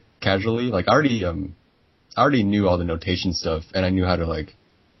experience like casually, like I already knew all the notation stuff, and I knew how to like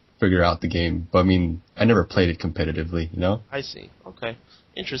figure out the game. But I mean, I never played it competitively, you know. I see. Okay,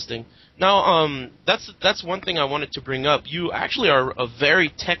 interesting. Now, that's one thing I wanted to bring up. You actually are a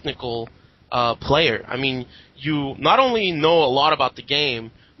very technical player. I mean, you not only know a lot about the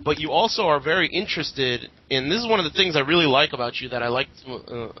game, but you also are very interested in, this is one of the things I really like about you, that I like,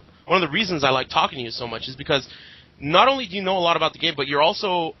 one of the reasons I like talking to you so much is because not only do you know a lot about the game, but you're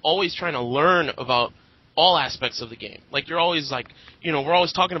also always trying to learn about all aspects of the game. Like, you're always like, you know, we're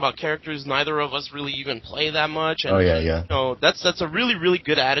always talking about characters neither of us really even play that much. And, yeah. You know, that's a really, really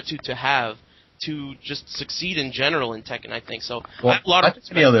good attitude to have to just succeed in general in Tekken, I think. So, well, I have a lot of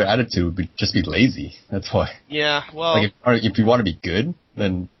any other attitude would just be lazy. That's why. Yeah, well. Like, if you want to be good,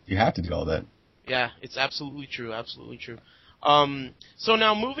 then you have to do all that. Yeah, it's absolutely true, absolutely true. So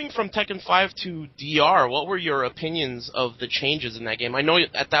now, moving from Tekken 5 to DR, what were your opinions of the changes in that game? I know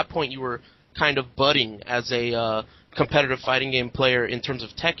at that point you were kind of budding as a competitive fighting game player in terms of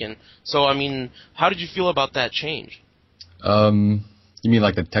Tekken. So, I mean, how did you feel about that change? You mean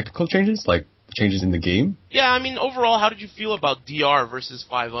like the technical changes? Like changes in the game. Yeah, I mean, overall, how did you feel about DR versus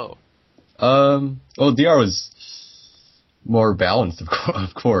 5.0? Well, DR was more balanced,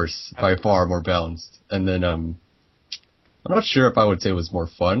 of course, by far more balanced. And then, I'm not sure if I would say it was more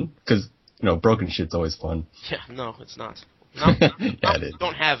fun, because, broken shit's always fun. Yeah, no, it's not. Yeah, it is.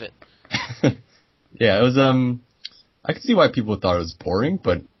 Don't have it. Yeah, it was, I can see why people thought it was boring,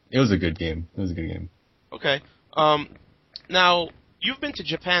 but it was a good game. It was a good game. Okay. Now, you've been to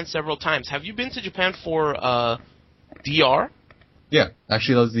Japan several times. Have you been to Japan for, DR? Yeah,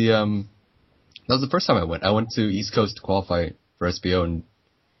 actually, that was the first time I went. I went to East Coast to qualify for SBO in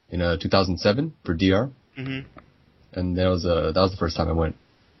 2007 for DR. Mm-hmm. And that was the first time I went.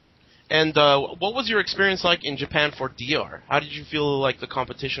 And what was your experience like in Japan for DR? How did you feel like the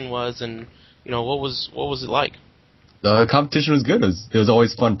competition was, and what was it like? The competition was good. It was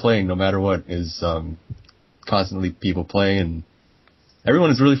always fun playing, no matter what. It was constantly people playing, and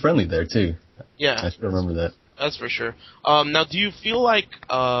everyone is really friendly there too. Yeah, I still remember that. That's for sure. Now, do you feel like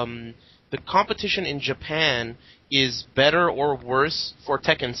the competition in Japan is better or worse for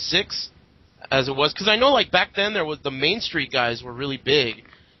Tekken 6 as it was? Because I know, like, back then there was the Main Street guys were really big,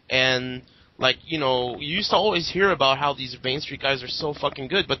 and like, you used to always hear about how these Main Street guys are so fucking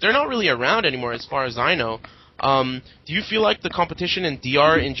good, but they're not really around anymore, as far as I know. Do you feel like the competition in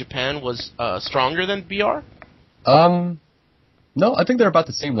DR in Japan was stronger than BR? No, I think they're about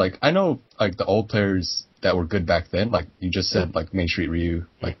the same. Like, I know, like, the old players that were good back then, like you just said, like Main Street Ryu,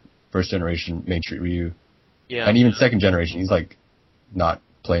 like first generation Main Street Ryu. Yeah. And even second generation, he's like not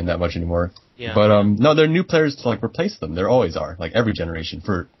playing that much anymore. Yeah. But no, there are new players to like replace them. There always are, like every generation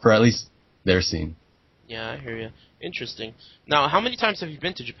for at least their scene. Yeah, I hear you. Interesting. Now, how many times have you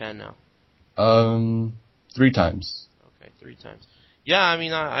been to Japan now? 3 times. Okay, 3 times. Yeah, I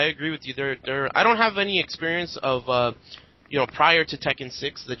mean, I agree with you. I don't have any experience of prior to Tekken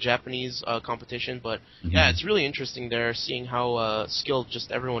 6, the Japanese competition, but yeah, it's really interesting there, seeing how skilled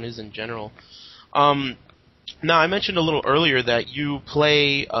just everyone is in general. Now, I mentioned a little earlier that you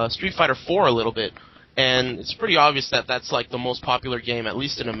play Street Fighter 4 a little bit, and it's pretty obvious that that's like the most popular game, at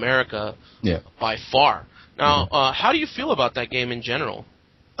least in America, by far. Now, how do you feel about that game in general?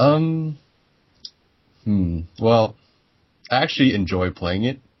 Well, I actually enjoy playing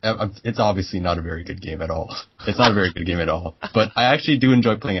it. It's obviously not a very good game at all. It's not a very good game at all. But I actually do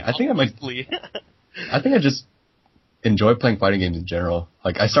enjoy playing it. I think I just enjoy playing fighting games in general.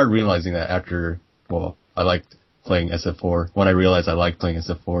 Like, I started realizing that after, I liked playing SF4. When I realized I liked playing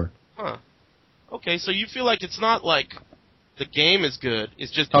SF4. Huh. Okay, so you feel like it's not like the game is good.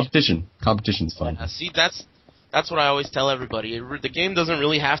 It's just competition. Competition's fun. See, that's what I always tell everybody. The game doesn't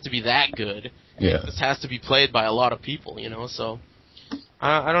really have to be that good. Yeah. It just has to be played by a lot of people, so...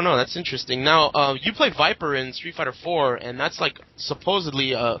 I don't know. That's interesting. Now, you play Viper in Street Fighter 4, and that's like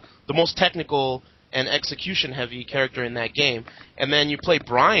supposedly the most technical and execution-heavy character in that game. And then you play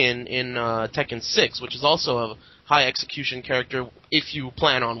Brian in Tekken 6, which is also a high execution character if you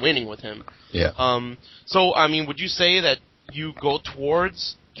plan on winning with him. Yeah. So, I mean, would you say that you go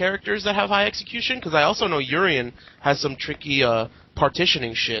towards characters that have high execution? Because I also know Urien has some tricky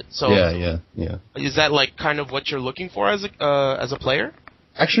partitioning shit. So yeah. Is that like kind of what you're looking for as a player?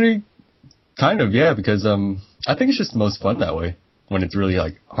 Actually, kind of, yeah, because I think it's just most fun that way, when it's really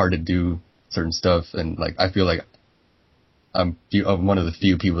like hard to do certain stuff, and like I feel like I'm one of the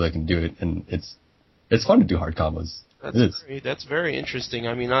few people that can do it, and it's fun to do hard combos. That's very interesting.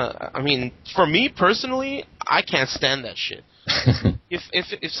 I mean, for me personally, I can't stand that shit.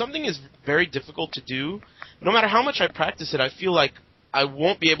 If something is very difficult to do, no matter how much I practice it, I feel like I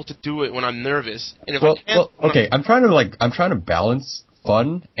won't be able to do it when I'm nervous. And if I can't, okay, I'm trying to balance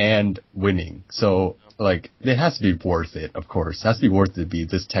fun and winning. So like it has to be worth it, of course. It has to be worth it to be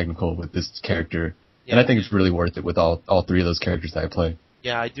this technical with this character. Yeah, and I think it's really worth it with all 3 of those characters that I play.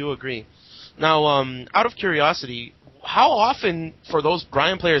 Yeah, I do agree. Now, out of curiosity, how often for those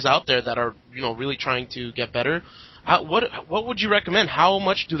Brian players out there that are, really trying to get better, what would you recommend? How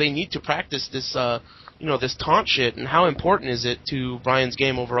much do they need to practice this this taunt shit, and how important is it to Brian's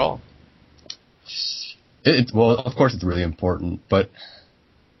game overall? Well, of course it's really important, but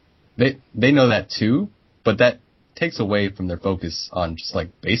they know that too, but that takes away from their focus on just like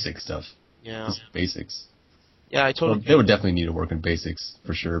basic stuff. Yeah. Just basics. Yeah, I totally. They would definitely need to work on basics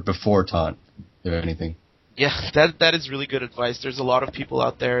for sure before taunt, if anything. Yeah, that is really good advice. There's a lot of people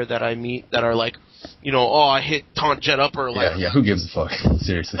out there that I meet that are like, I hit taunt jet upper. Like, yeah, who gives a fuck?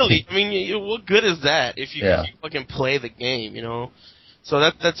 Seriously. Really, I mean, what good is that if you fucking play the game, So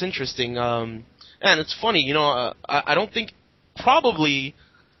that's interesting. And it's funny, I don't think, probably,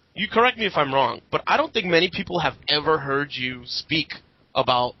 you correct me if I'm wrong, but I don't think many people have ever heard you speak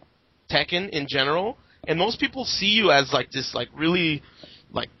about Tekken in general, and most people see you as like this like really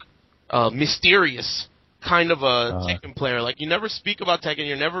like mysterious kind of a Tekken player. Like you never speak about Tekken,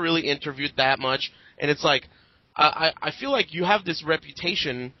 you're never really interviewed that much, and it's like I feel like you have this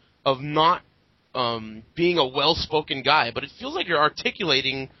reputation of not being a well-spoken guy, but it feels like you're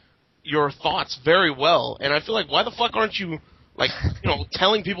articulating your thoughts very well, and I feel like why the fuck aren't you like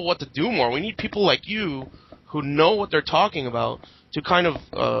telling people what to do more? We need people like you who know what they're talking about to kind of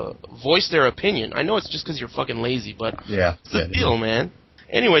voice their opinion. I know it's just because you're fucking lazy, but it's the deal, man.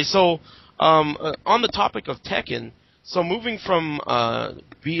 Anyway, so on the topic of Tekken, so moving from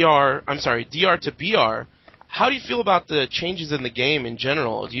DR to BR, how do you feel about the changes in the game in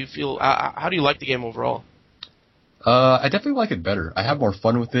general? Do you feel how do you like the game overall? I definitely like it better. I have more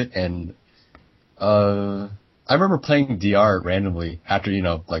fun with it, and I remember playing DR randomly after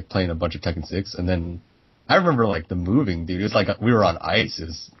like playing a bunch of Tekken 6, and then I remember like the moving, dude. It was like we were on ice. It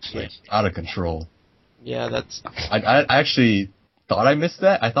was like out of control. Yeah, that's. I actually thought I missed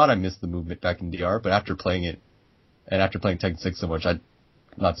that. I thought I missed the movement back in DR, but after playing it, and after playing Tekken 6 so much, I'm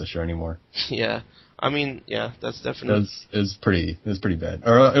not so sure anymore. Yeah. I mean, yeah, that's definitely. It was pretty bad,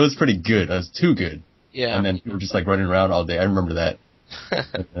 or it was pretty good. It was too good. Yeah. And then we were just like running around all day. I remember that.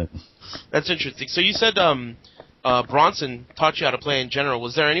 That's interesting. So you said Bronson taught you how to play in general.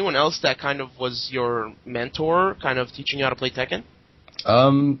 Was there anyone else that kind of was your mentor, kind of teaching you how to play Tekken?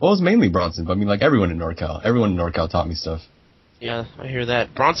 Well, it was mainly Bronson, but I mean, like everyone in NorCal taught me stuff. Yeah, I hear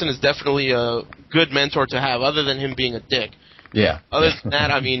that. Bronson is definitely a good mentor to have, other than him being a dick. Yeah. Other than that,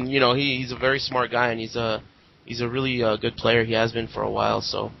 I mean, he's a very smart guy, and he's a really good player. He has been for a while,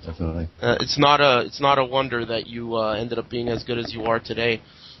 so definitely. It's not a wonder that you ended up being as good as you are today.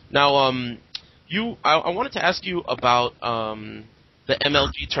 Now, I wanted to ask you about the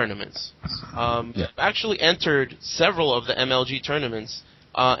MLG tournaments. You actually entered several of the MLG tournaments,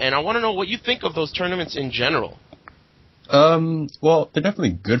 and I want to know what you think of those tournaments in general. Well, they're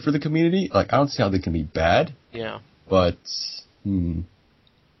definitely good for the community. Like, I don't see how they can be bad. Yeah. But,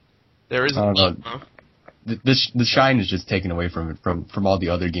 there is the shine is just taken away from it from all the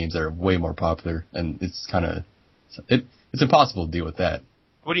other games that are way more popular, and it's kind of it's impossible to deal with that.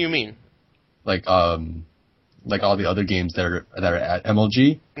 What do you mean? Like all the other games that are at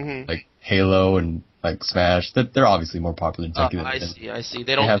MLG, like Halo and like Smash, they're obviously more popular than Tekken. I see.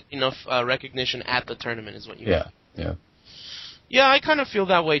 They don't get enough recognition at the tournament, is what you mean. Yeah. Yeah, I kind of feel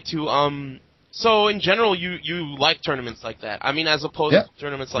that way too. So in general, you like tournaments like that. I mean, as opposed to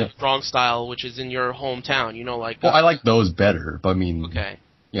tournaments like Strong Style, which is in your hometown. Well, I like those better, but I mean, okay.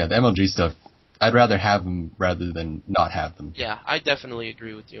 Yeah, the MLG stuff, I'd rather have them rather than not have them. Yeah, I definitely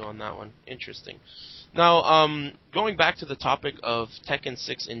agree with you on that one. Interesting. Now, going back to the topic of Tekken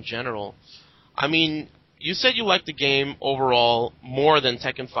 6 in general, I mean, you said you liked the game overall more than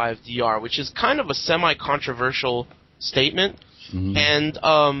Tekken 5 DR, which is kind of a semi-controversial statement. Mm-hmm.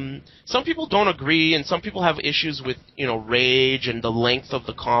 And some people don't agree, and some people have issues with rage and the length of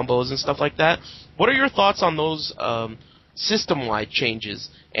the combos and stuff like that. What are your thoughts on those system-wide changes?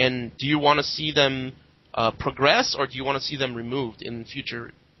 And do you want to see them progress, or do you want to see them removed in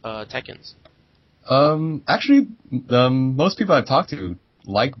future Tekkens? Actually, most people I've talked to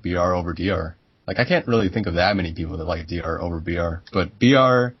like BR over DR. Like, I can't really think of that many people that like DR over BR. But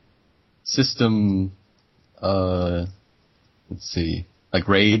BR system, let's see, like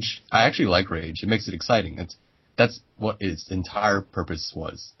Rage. I actually like Rage. It makes it exciting. That's what its entire purpose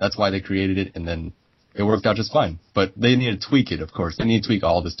was. That's why they created it, and then it worked out just fine. But they need to tweak it, of course. They need to tweak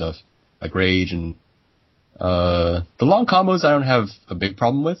all the stuff, like Rage and the long combos. I don't have a big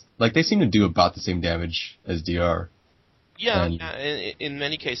problem with. Like, they seem to do about the same damage as DR. Yeah, in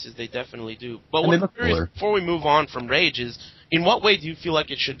many cases they definitely do. But what I'm curious, before we move on from Rage, is in what way do you feel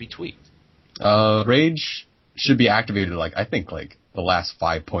like it should be tweaked? Rage should be activated, I think the last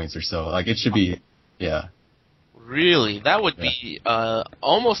 5 points or so. Like, it should be, yeah. Really? That would be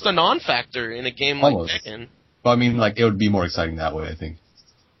almost a non-factor in a game like Tekken. But I mean, it would be more exciting that way, I think.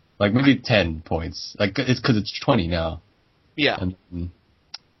 Like, maybe 10 points. Like, it's because it's 20 now. Yeah. And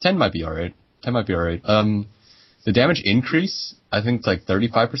 10 might be alright. The damage increase, I think it's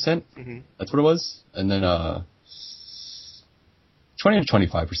 35%. Mm-hmm. That's what it was. And then 20 to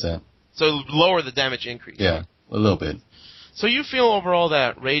 25%. So lower the damage increase. Yeah, a little bit. So you feel overall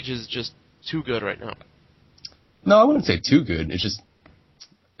that Rage is just too good right now? No, I wouldn't say too good. It's just,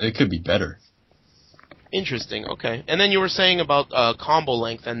 it could be better. Interesting, okay. And then you were saying about combo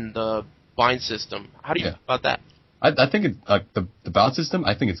length and the bind system. How do you feel about that? I think the bounce system,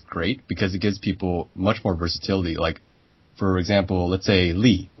 I think it's great because it gives people much more versatility. Like, for example, let's say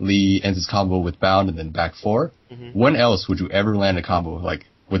Lee ends his combo with bound and then back 4. Mm-hmm. When else would you ever land a combo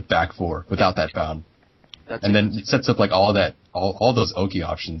with back four without that bound. And then it sets up like all those Oki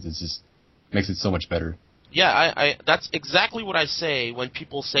options. It just makes it so much better. Yeah, I that's exactly what I say when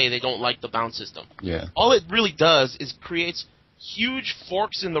people say they don't like the bound system. Yeah. All it really does is creates huge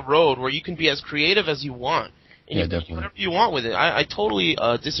forks in the road where you can be as creative as you want. And you can do definitely. whatever you want with it. I totally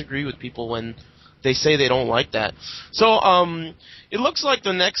disagree with people when they say they don't like that. So, it looks like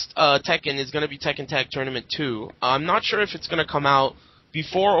the next Tekken is going to be Tekken Tag Tournament 2. I'm not sure if it's going to come out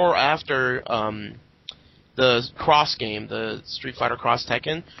before or after the Cross game, the Street Fighter Cross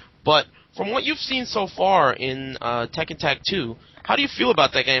Tekken. But from what you've seen so far in Tekken Tag 2, how do you feel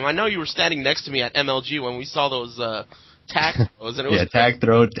about that game? I know you were standing next to me at MLG when we saw those tag throws. And it was tag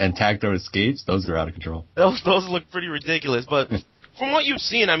throw and tag throw escapes, those are out of control. Those look pretty ridiculous. But from what you've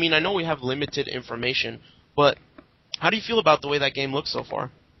seen, I mean, I know we have limited information, but how do you feel about the way that game looks so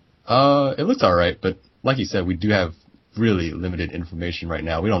far? It looks alright, but like you said, we do have really limited information right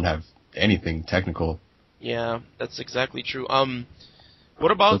now. We don't have anything technical. Yeah, that's exactly true.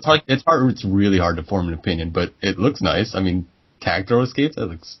 What about... So it's really hard to form an opinion, but it looks nice. I mean, tag throw escapes, that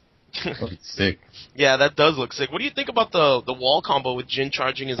looks sick. Yeah, that does look sick. What do you think about the wall combo with Jin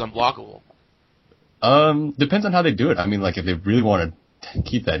charging is unblockable? Depends on how they do it. I mean, like, if they really want to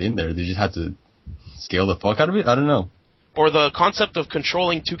keep that in there, they just have to scale the fuck out of it? I don't know. Or the concept of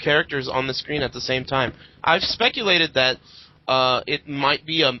controlling two characters on the screen at the same time. I've speculated that it might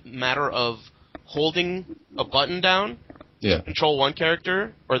be a matter of holding a button down, control one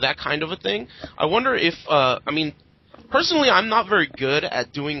character, or that kind of a thing. I wonder if, personally, I'm not very good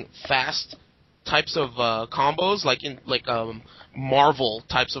at doing fast types of combos, like Marvel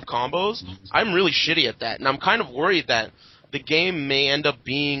types of combos. I'm really shitty at that, and I'm kind of worried that the game may end up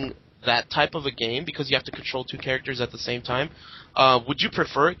being that type of a game because you have to control two characters at the same time. Would you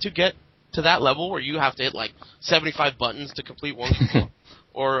prefer it to get to that level where you have to hit like 75 buttons to complete one control?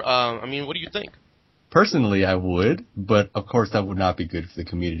 Or, what do you think? Personally, I would, but of course that would not be good for the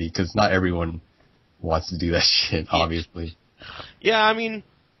community because not everyone wants to do that shit, obviously. Yeah,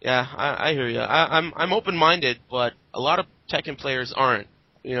 I hear you. I'm open-minded, but a lot of Tekken players aren't,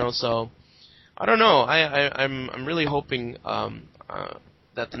 so I don't know. I'm really hoping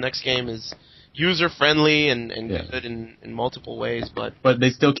that the next game is user-friendly and good in multiple ways, but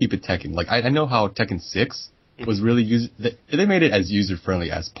they still keep it Tekken. Like, I know how Tekken 6 was really they made it as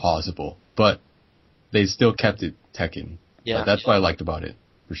user-friendly as possible, but they still kept it Tekken. Yeah. That's what I liked about it,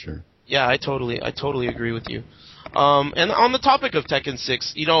 for sure. Yeah, I totally agree with you. And on the topic of Tekken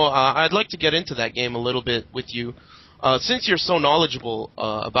 6, I'd like to get into that game a little bit with you, since you're so knowledgeable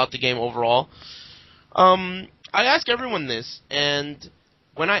about the game overall. I ask everyone this, and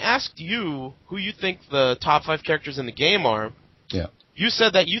when I asked you who you think the top 5 characters in the game are, you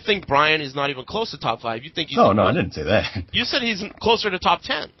said that you think Brian is not even close to top 5. You think he's no, I didn't say that. You said he's closer to top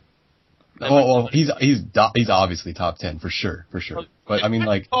 10. Well, he's obviously top 10 for sure. But I mean,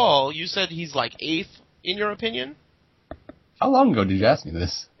 like, you said he's like 8th in your opinion. How long ago did you ask me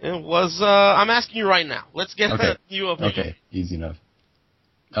this? It was. I'm asking you right now. Let's get a new opinion. Okay, easy enough.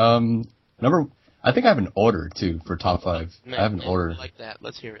 I think I have an order too for top 5. I have an order. I like that.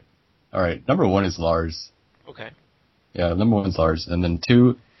 Let's hear it. All right, number 1 is Lars. Okay. Yeah, number 1 is Lars, and then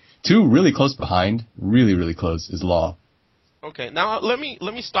two really close behind, really really close, is Law. Okay, now let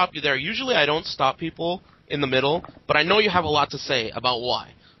me stop you there. Usually I don't stop people in the middle, but I know you have a lot to say about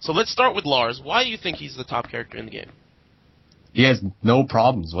why. So let's start with Lars. Why do you think he's the top character in the game? He has no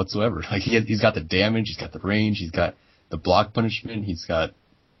problems whatsoever. Like, he's got the damage, he's got the range, he's got the block punishment, he's got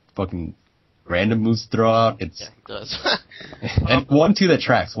fucking random moves to throw out. Yeah, he does. And 1-2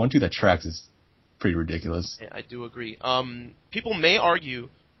 that tracks is pretty ridiculous. Yeah, I do agree. People may argue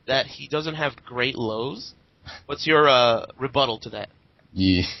that he doesn't have great lows. What's your rebuttal to that?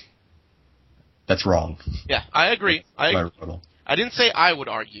 Yeah, that's wrong. Yeah, I agree. My rebuttal. I didn't say I would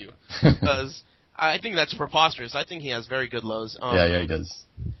argue, because I think that's preposterous. I think he has very good lows. Yeah, he does.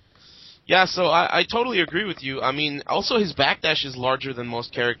 Yeah, so I totally agree with you. I mean, also his backdash is larger than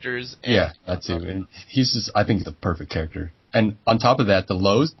most characters. And, yeah, that too. And I think he's the perfect character. And on top of that, the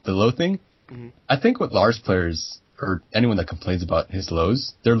low thing, I think what Lars players, or anyone that complains about his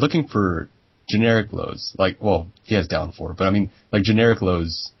lows, they're looking for generic lows. Like, well, he has down 4, but I mean, like generic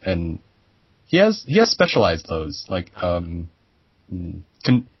lows, and he has specialized lows. Like, he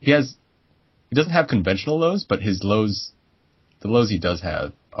doesn't have conventional lows, but his lows, the lows he does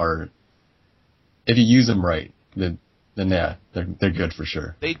have are, if you use them right, then yeah, they're good for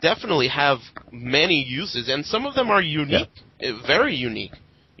sure. They definitely have many uses, and some of them are unique, very unique.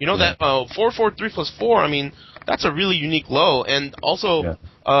 That 4-4-3+4. I mean, that's a really unique low, and also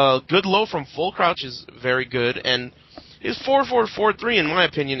good low from full crouch is very good. And His 4-4-4-3, in my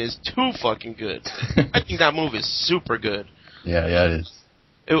opinion, is too fucking good. I think that move is super good. Yeah, it is.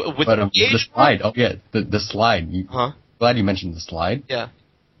 With But the slide, the slide. Huh? Glad you mentioned the slide. Yeah.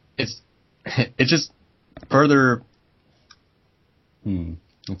 It's just further.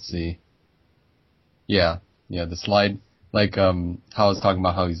 Let's see. Yeah, the slide. Like how I was talking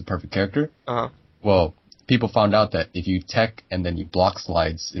about how he's a perfect character. Uh-huh. Well, people found out that if you tech and then you block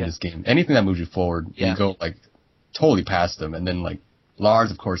slides in this game, anything that moves you forward, you go like totally past them. And then like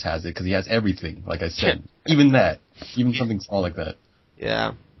Lars, of course, has it because he has everything. Like I said, even something small like that.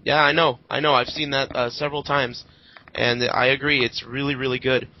 Yeah, I know. I've seen that several times, and I agree. It's really, really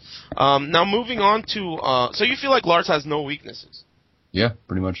good. Now moving on to, so you feel like Lars has no weaknesses? Yeah,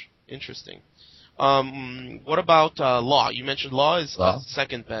 pretty much. Interesting. What about Law? You mentioned Law is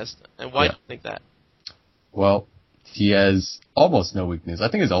second best, and why do you think that? Well, he has almost no weakness. I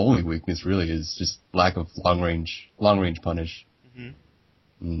think his only weakness really is just lack of long range punish.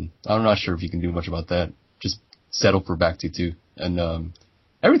 Mm-hmm. I'm not sure if you can do much about that. Just settle for back 2-2, and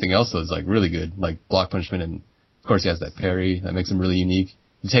everything else is like really good, like block punishment, and of course he has that parry that makes him really unique.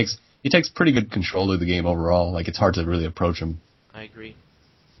 He takes pretty good control of the game overall. Like it's hard to really approach him. I agree.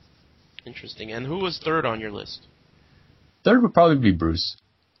 Interesting. And who was third on your list? Third would probably be Bruce.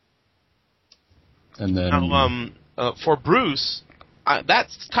 And then for Bruce,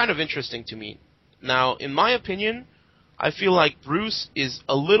 that's kind of interesting to me. Now, in my opinion, I feel like Bruce is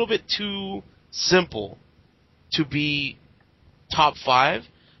a little bit too simple to be top 5,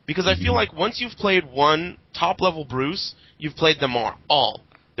 because I feel like once you've played one top-level Bruce, you've played them all.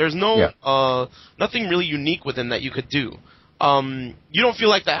 There's nothing really unique with him that you could do. You don't feel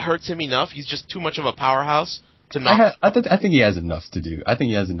like that hurts him enough? He's just too much of a powerhouse to not... I think he has enough to do.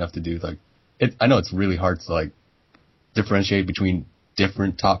 Like, I know it's really hard to like differentiate between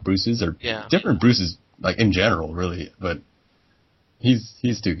different top Bruces or different Bruces, like in general, really. But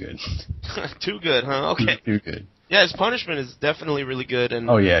he's too good. Too good, huh? Okay. Too good. Yeah, his punishment is definitely really good. And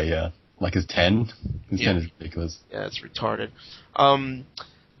like his 10. His 10 is ridiculous. Yeah, it's retarded.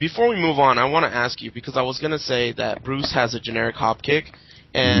 Before we move on, I want to ask you, because I was going to say that Bruce has a generic hop kick,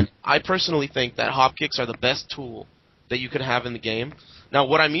 and I personally think that hop kicks are the best tool that you could have in the game. Now,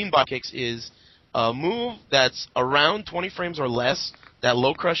 what I mean by kicks is a move that's around 20 frames or less, that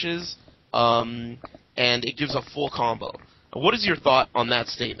low crushes, and it gives a full combo. What is your thought on that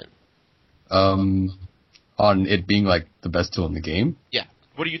statement? On it being like the best tool in the game? Yeah.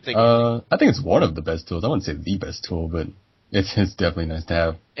 What do you think? I think it's one of the best tools. I wouldn't say the best tool, but it's definitely nice to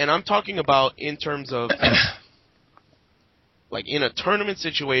have. And I'm talking about in terms of, like in a tournament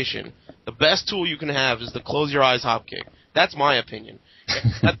situation, the best tool you can have is the close your eyes hop kick. That's my opinion.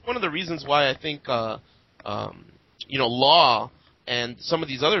 That's one of the reasons why I think, Law and some of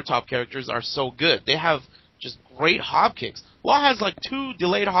these other top characters are so good. They have just great hop kicks. Law has like 2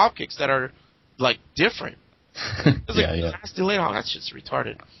 delayed hop kicks that are like different. Fast delayed hop. That's just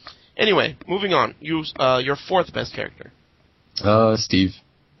retarded. Anyway, moving on. Your fourth best character. Steve.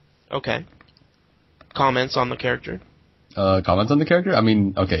 Okay. Comments on the character? Comments on the character? I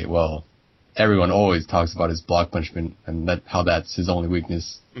mean, okay, well, everyone always talks about his block punishment and how that's his only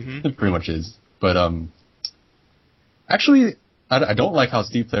weakness. Mm-hmm. It pretty much is. But, actually, I don't like how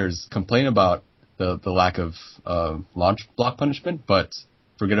Steve players complain about the lack of, launch block punishment, but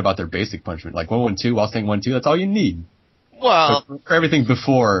forget about their basic punishment. Like 1-1-2, while staying 1-2, that's all you need. Well, for everything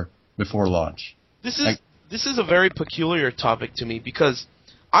before launch. This is a very peculiar topic to me, because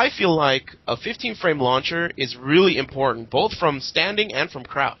I feel like a 15-frame launcher is really important, both from standing and from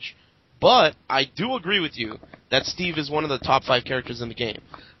crouch. But I do agree with you that Steve is one of the top 5 characters in the game.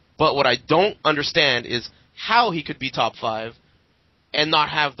 But what I don't understand is how he could be top 5 and not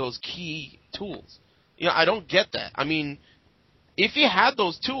have those key tools. I don't get that. I mean, if he had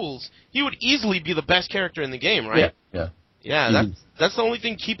those tools, he would easily be the best character in the game, right? Yeah, that's the only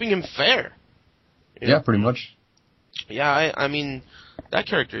thing keeping him fair. Yeah, pretty much. Yeah, I mean, that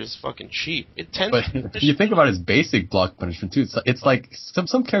character is fucking cheap. But if you think about his basic block punishment too, it's like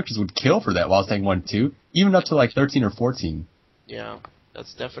some characters would kill for that while staying 1-2, even up to like 13 or 14. Yeah,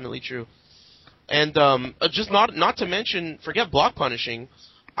 that's definitely true. And just not to mention, forget block punishing.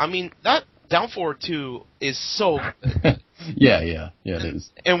 I mean, that down forward 2 is so good. Yeah, it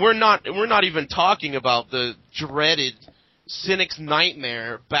is. And we're not even talking about the dreaded Cynic's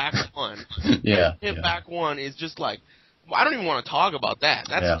Nightmare back 1. Back 1 is just like, I don't even want to talk about that.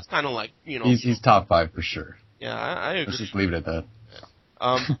 That's just kind of like, He's top 5 for sure. Yeah, I agree. Let's just leave it at that.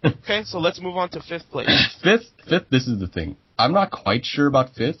 Okay, so let's move on to 5th place. Fifth, this is the thing. I'm not quite sure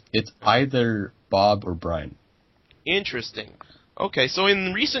about 5th. It's either Bob or Brian. Interesting. Okay, so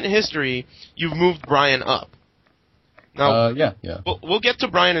in recent history, you've moved Brian up. Now, Yeah. we'll get to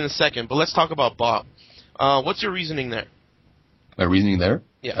Brian in a second, but let's talk about Bob. What's your reasoning there? My reasoning there?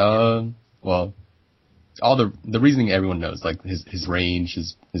 Yeah. Well, all the reasoning everyone knows, like his range,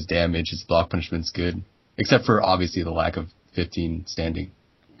 his damage, his block punishment's good, except for obviously the lack of 15 standing.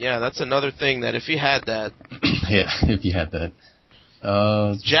 Yeah, that's another thing that if he had that, Yeah, if you had that.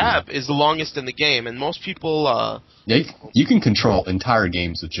 jab is the longest in the game, and most people. Yeah, you can control entire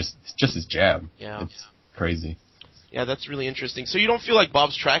games with just his jab. Yeah. It's crazy. Yeah, that's really interesting. So you don't feel like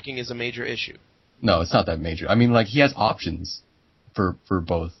Bob's tracking is a major issue? No, it's not that major. I mean, like, he has options for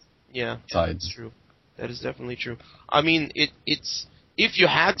both sides. That's true. That is definitely true. I mean, it's if you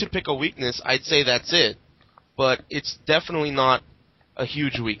had to pick a weakness, I'd say that's it. But it's definitely not a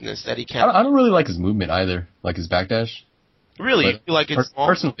huge weakness that he can't. I don't really like his movement either, like his backdash. Really? You But feel like it's small?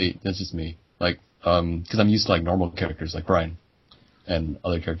 personally, that's just me. Like, because I'm used to like normal characters like Brian and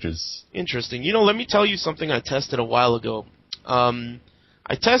other characters. Interesting. You know, let me tell you something I tested a while ago.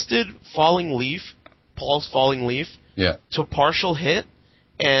 I tested Falling Leaf, Paul's Falling Leaf, Yeah. to partial hit,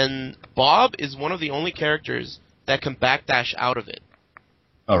 and Bob is one of the only characters that can backdash out of it.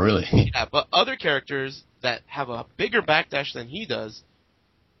 Oh, really? Yeah, but other characters that have a bigger backdash than he does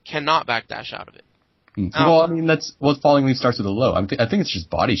cannot backdash out of it. Well, I mean, that's Falling Leaf starts with a low. I think it's just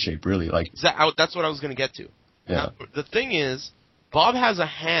body shape, really. Like, That's what I was going to get to. yeah, Now, the thing is, Bob has a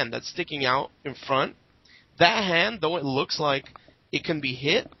hand that's sticking out in front. That hand, though it looks like it can be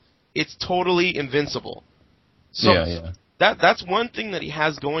hit, it's totally invincible. So yeah. that's one thing that he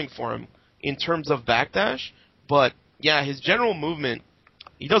has going for him in terms of backdash. But yeah, his general movement,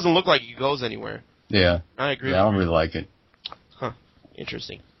 he doesn't look like he goes anywhere. Yeah. I agree. Yeah, I don't really like it. Huh.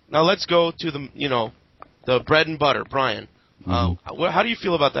 Interesting. Now let's go to the bread and butter, Brian. How do you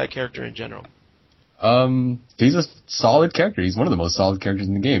feel about that character in general? He's a solid character. He's one of the most solid characters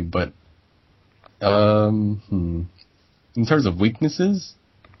in the game. But, in terms of weaknesses,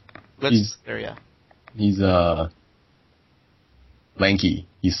 he's lanky.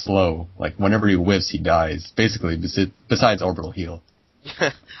 He's slow. Like, whenever he whiffs, he dies. Basically, besides orbital heal.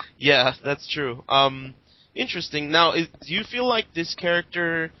 Yeah, that's true. Interesting. Now, do you feel like this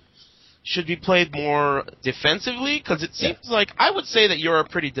character should be played more defensively? Because it seems like I would say that you're a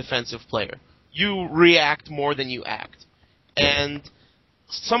pretty defensive player. You react more than you act. And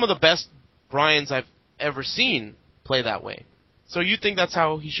some of the best Bryans I've ever seen play that way. So you think that's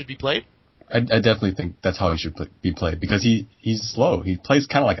how he should be played? I definitely think that's how he should be played, because he's slow. He plays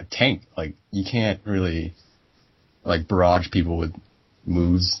kind of like a tank. Like, you can't really, like, barrage people with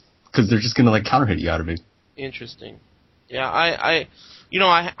moves, because they're just going to, like, counter hit you out of it. Interesting. Yeah, I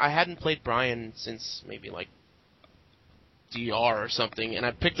hadn't played Brian since maybe, like, DR or something, and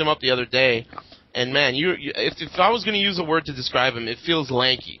I picked him up the other day, and man, if I was going to use a word to describe him, it feels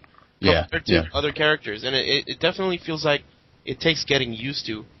lanky compared to other characters, and it definitely feels like it takes getting used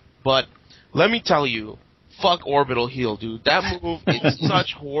to. But let me tell you, fuck orbital heal, dude. That move is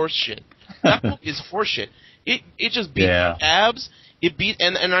such horseshit. That move is horseshit. It just beats abs. It beat,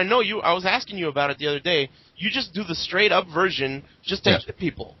 and I know you. I was asking you about it the other day. You just do the straight up version just to hit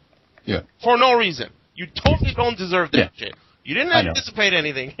people. Yeah. For no reason. You totally don't deserve that shit. You didn't anticipate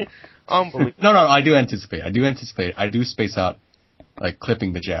anything. Unbelievable. No, I do anticipate. I do space out, like,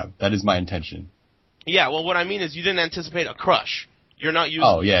 clipping the jab. That is my intention. Yeah, well, what I mean is you didn't anticipate a crush. You're not using...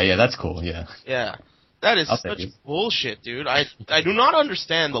 Oh, yeah, that's cool, yeah. Yeah. That is such bullshit, dude. I do not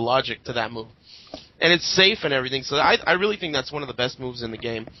understand the logic to that move. And it's safe and everything, so I really think that's one of the best moves in the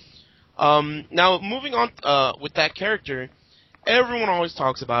game. Now, moving on with that character, everyone always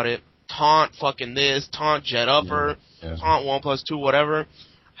talks about it. Taunt fucking this, taunt jet upper, taunt 1+2, whatever.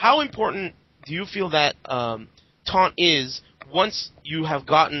 How important do you feel that taunt is once you have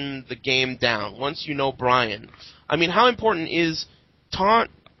gotten the game down, once you know Brian? I mean, how important is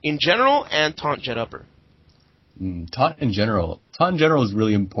taunt in general and taunt jet upper? Taunt in general is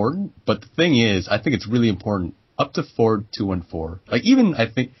really important, but the thing is, I think it's really important up to forward 2-1-4. Like, even I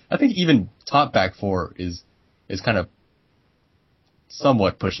think even taunt back 4 is kind of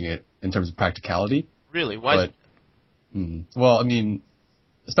somewhat pushing it in terms of practicality. Really? Why? Well, I mean,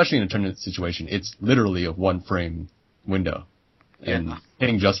 especially in a tournament situation, it's literally a 1 frame window, and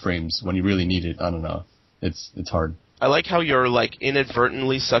hitting just frames when you really need it, I don't know, it's hard. I like how you're, like,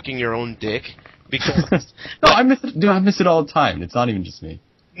 inadvertently sucking your own dick, because... No, I miss it all the time. It's not even just me.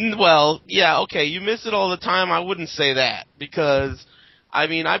 Well, yeah, okay, you miss it all the time. I wouldn't say that, because, I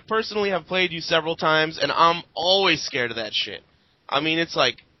mean, I personally have played you several times, and I'm always scared of that shit. I mean, it's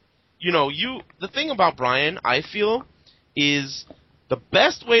like, the thing about Brian, I feel, is the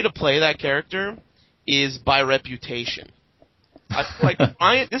best way to play that character is by reputation. I feel like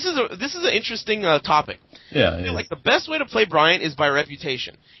Bryant. This is an interesting topic. Yeah, I it feel is. like the best way to play Bryant is by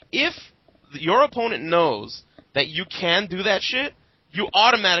reputation. If your opponent knows that you can do that shit, you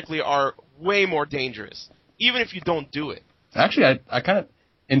automatically are way more dangerous, even if you don't do it. Actually, I kind of,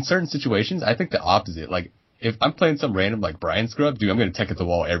 in certain situations, I think the opposite. Like, if I'm playing some random, like, Brian scrub, dude, I'm going to tech at the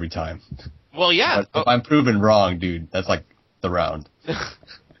wall every time. Well, yeah. But if I'm proven wrong, dude, that's like the round.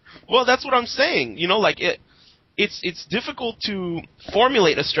 Well, that's what I'm saying. You know, like, it's difficult to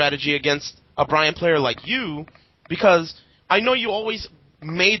formulate a strategy against a Brian player like you because I know you always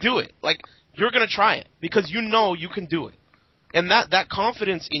may do it. Like, you're going to try it because you know you can do it. And that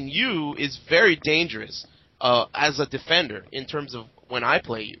confidence in you is very dangerous as a defender in terms of when I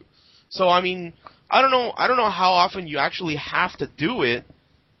play you. So, I mean, I don't know how often you actually have to do it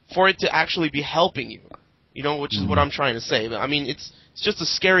for it to actually be helping you. You know, which is what I'm trying to say. But, I mean, it's just a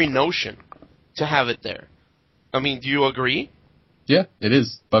scary notion to have it there. I mean, do you agree? Yeah, it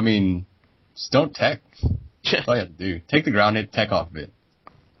is. But, I mean, just don't tech. That's all you have to do. Take the ground hit, tech off of it.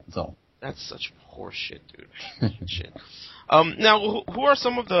 That's all. That's such horse shit, dude. Shit. Now, who are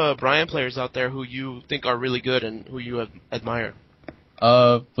some of the Brian players out there who you think are really good and who you admire?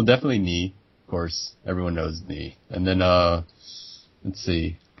 Well, definitely Knee, of course. Everyone knows Knee. And then, let's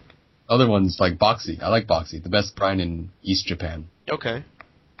see. Other ones like Boxy. I like Boxy. The best Brian in East Japan. Okay.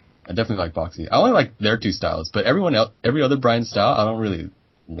 I definitely like Boxy. I only like their two styles, but everyone else, every other Brian style, I don't really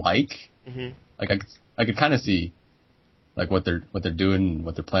like. Mm-hmm. Like I could kind of see, like what they're doing, and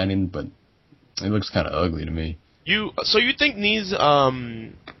what they're planning, but it looks kind of ugly to me. So you think Knee's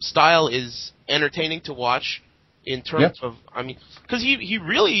style is entertaining to watch in terms of, I mean, because he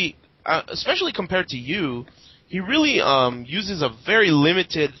really, especially compared to you, he really uses a very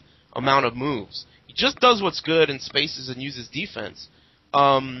limited amount of moves. He just does what's good in spaces and uses defense.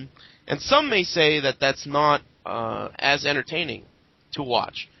 And some may say that that's not as entertaining to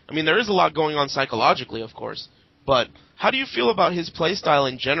watch. I mean, there is a lot going on psychologically, of course, but how do you feel about his playstyle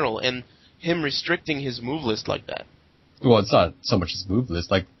in general and him restricting his move list like that? Well, it's not so much his move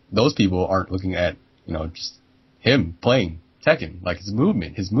list. Like, those people aren't looking at, just him playing Tekken. Like, his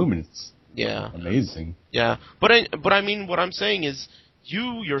movement is amazing. Yeah, but I mean, what I'm saying is,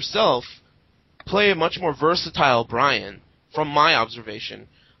 you yourself play a much more versatile Brian, from my observation,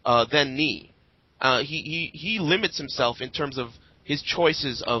 than Knee. He limits himself in terms of his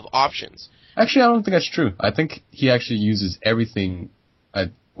choices of options. Actually, I don't think that's true. I think he actually uses everything.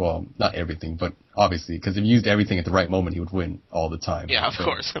 Well, not everything, but obviously, because if he used everything at the right moment, he would win all the time. Yeah, of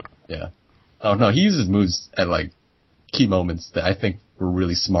course. Yeah. Oh, no, he uses moves at, like, key moments that I think were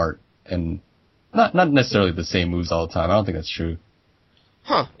really smart, and not necessarily the same moves all the time. I don't think that's true.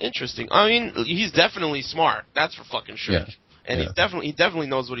 Huh, interesting. I mean, he's definitely smart. That's for fucking sure. Yeah. And Yeah. he definitely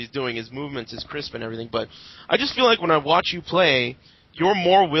knows what he's doing. His movements is crisp and everything. But I just feel like when I watch you play, you're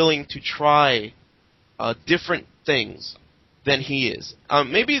more willing to try different things than he is.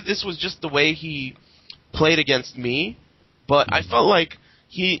 Maybe this was just the way he played against me, but I felt like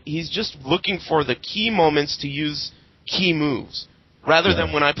he's just looking for the key moments to use key moves. Rather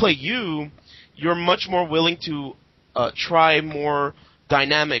than when I play you, you're much more willing to try more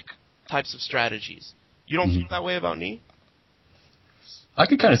dynamic types of strategies. You don't feel that way about me? I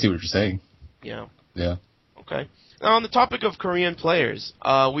could kind of see what you're saying. Yeah. Yeah. Okay. Now, on the topic of Korean players,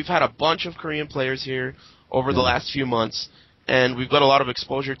 we've had a bunch of Korean players here over the last few months, and we've got a lot of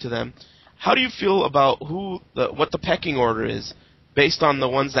exposure to them. How do you feel about what the pecking order is based on the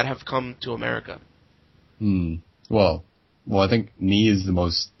ones that have come to America? Well, I think Knee is the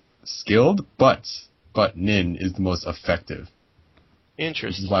most skilled, but Nin is the most effective. Which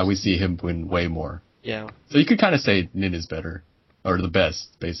Interesting. is why we see him win way more. Yeah. So you could kind of say Nin is better, or the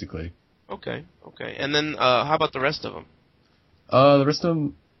best, basically. Okay. And then how about the rest of them? The rest of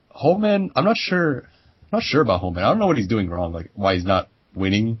them, Holman, I'm not sure about Holman. I don't know what he's doing wrong, like why he's not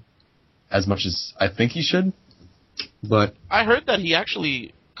winning as much as I think he should. But I heard that he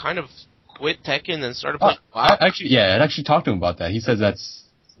actually kind of quit Tekken and started playing WoW. I actually talked to him about that. He says that's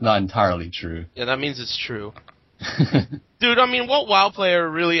not entirely true. Yeah, that means it's true. Dude, I mean, what WoW player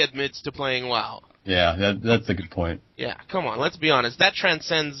really admits to playing WoW? Yeah, that's a good point. Yeah, come on, let's be honest. That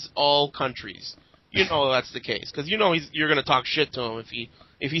transcends all countries. You know that's the case, because you know you're going to talk shit to him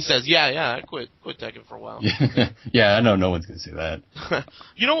if he says, yeah, I quit Tekken for a while. Yeah, I know no one's going to say that.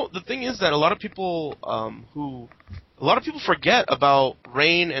 You know, the thing is that a lot of people forget about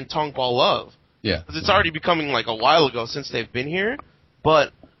Rain and Tongball Love. Yeah. Because it's already becoming like a while ago since they've been here.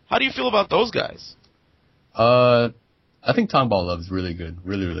 But how do you feel about those guys? I think Tongball Love is really good.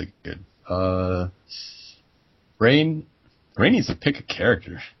 Really, really good. Rain needs to pick a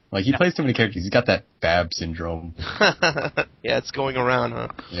character. Like, he plays too many characters. He's got that Bab syndrome. Yeah, it's going around, huh?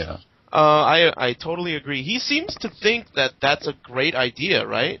 Yeah. I totally agree. He seems to think that that's a great idea,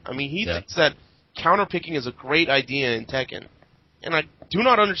 right? I mean, he thinks that counterpicking is a great idea in Tekken. And I do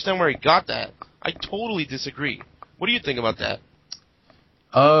not understand where he got that. I totally disagree. What do you think about that?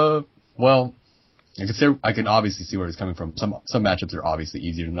 Well, I can obviously see where it's coming from. Some matchups are obviously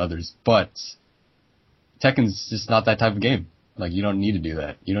easier than others, but Tekken's just not that type of game. Like, you don't need to do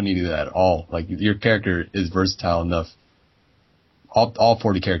that. You don't need to do that at all. Like, your character is versatile enough. All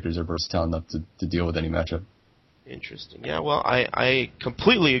 40 characters are versatile enough to deal with any matchup. Interesting. Yeah, well, I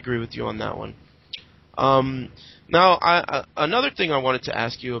completely agree with you on that one. Now, another thing I wanted to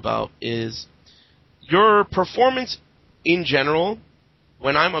ask you about is your performance in general.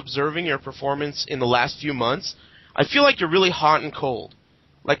 When I'm observing your performance in the last few months, I feel like you're really hot and cold.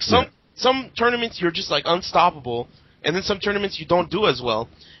 Like, some tournaments you're just, like, unstoppable, and then some tournaments you don't do as well.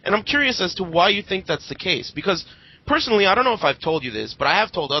 And I'm curious as to why you think that's the case. Because, personally, I don't know if I've told you this, but I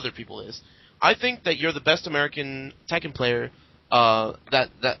have told other people this. I think that you're the best American Tekken player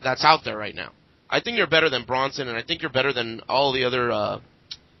that's out there right now. I think you're better than Bronson, and I think you're better than all the other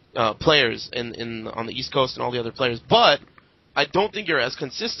players on the East Coast and all the other players. But I don't think you're as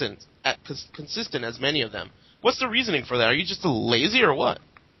consistent as many of them. What's the reasoning for that? Are you just lazy or what?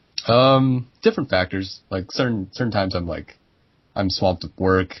 Different factors. Like, certain times I'm swamped with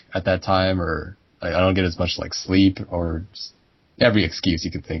work at that time, or I don't get as much, like, sleep, or just every excuse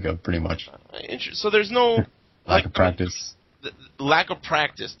you could think of, pretty much. So there's no lack of practice. Lack of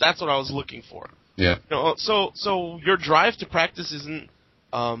practice. That's what I was looking for. Yeah. So your drive to practice isn't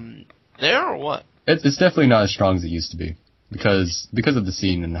there, or what? It's definitely not as strong as it used to be. Because of the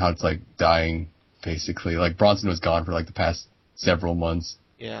scene and how it's, like, dying, basically. Like, Bronson was gone for, like, the past several months.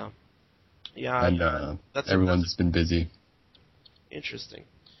 Yeah. And everyone's been busy. Interesting.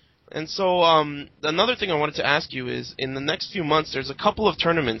 And so, another thing I wanted to ask you is, in the next few months, there's a couple of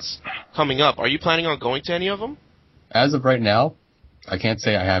tournaments coming up. Are you planning on going to any of them? As of right now, I can't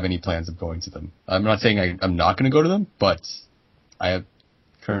say I have any plans of going to them. I'm not saying I'm not going to go to them, but I have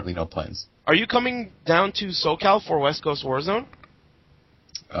currently no plans. Are you coming down to SoCal for West Coast Warzone?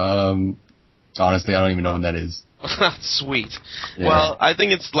 Honestly, I don't even know when that is. Sweet. Yeah. Well, I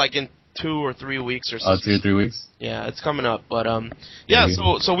think it's like in 2 or 3 weeks or something. 2 or 3 weeks? Yeah, it's coming up. But, yeah,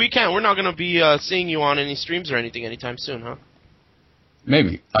 so we're not going to be seeing you on any streams or anything anytime soon, huh?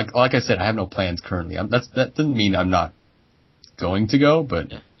 Maybe. Like I said, I have no plans currently. That doesn't mean I'm not going to go,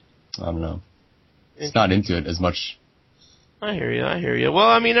 but I don't know. It's not into it as much. I hear you. Well,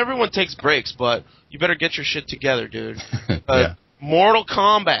 I mean, everyone takes breaks, but you better get your shit together, dude. Yeah. Mortal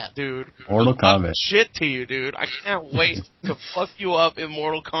Kombat, dude. Mortal Kombat. Shit to you, dude. I can't wait to fuck you up in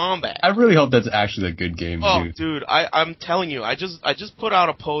Mortal Kombat. I really hope that's actually a good game, dude. I'm telling you, I just put out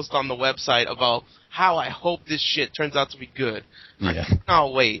a post on the website about how I hope this shit turns out to be good. Yeah. I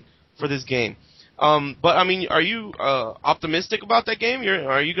cannot wait for this game. But I mean, are you optimistic about that game?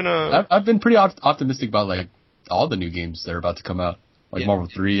 Are you gonna? I've been pretty optimistic about, like, all the new games that are about to come out, like Marvel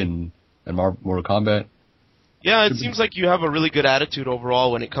 3 and Mortal Kombat. Yeah, it seems like you have a really good attitude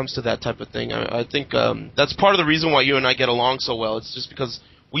overall when it comes to that type of thing. I think that's part of the reason why you and I get along so well. It's just because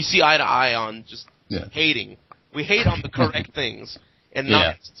we see eye to eye on just hating. We hate on the correct things and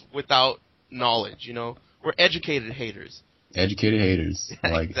not without knowledge, you know? We're educated haters. Educated haters.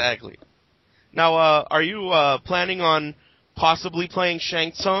 Like exactly. Now, are you planning on possibly playing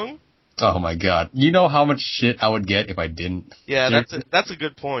Shang Tsung? Oh my god! You know how much shit I would get if I didn't. Yeah, that's a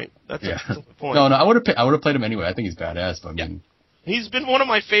good point. That's a good point. No, I would have played him anyway. I think he's badass. But I mean, he's been one of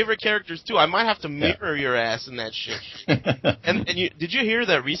my favorite characters too. I might have to mirror your ass in that shit. and did you hear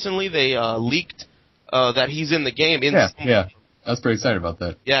that recently they leaked that he's in the game? Yeah. I was pretty excited about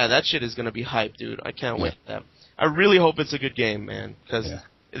that. Yeah, that shit is gonna be hype, dude. I can't wait for that. I really hope it's a good game, man, because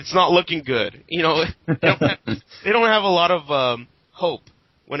it's not looking good. You know, they don't have a lot of hope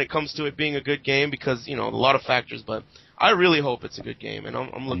when it comes to it being a good game because, you know, a lot of factors, but I really hope it's a good game, and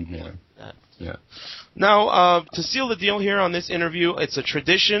I'm looking forward to that. Yeah. Now, to seal the deal here on this interview, it's a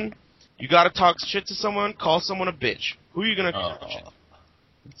tradition. You gotta talk shit to someone, call someone a bitch. Who are you gonna call shit?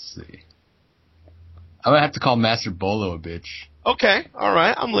 Let's see. I'm gonna have to call Master Bolo a bitch. Okay,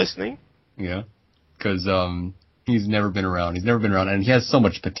 alright, I'm listening. Yeah. Because, he's never been around, and he has so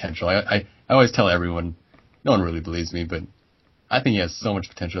much potential. I always tell everyone, no one really believes me, but I think he has so much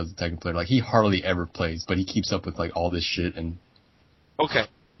potential as a Tekken player. Like, he hardly ever plays, but he keeps up with, like, all this shit, and okay,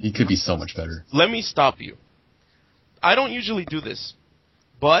 he could be so much better. Let me stop you. I don't usually do this,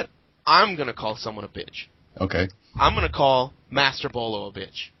 but I'm gonna call someone a bitch. Okay. I'm gonna call Master Bolo a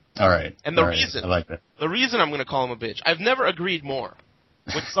bitch. All right. And the reason, I like that. The reason I'm gonna call him a bitch, I've never agreed more.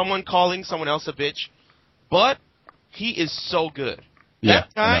 with someone calling someone else a bitch, but he is so good. Yeah,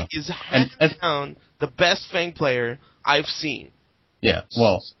 That guy is hands down the best Fang player I've seen. Yeah,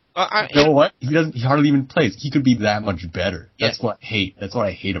 well, you know what? He hardly even plays. He could be that much better. That's what I hate. That's what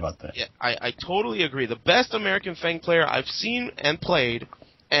I hate about that. Yeah, I totally agree. The best American Fang player I've seen and played,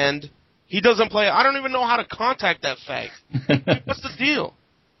 and he doesn't play. I don't even know how to contact that fag. What's the deal?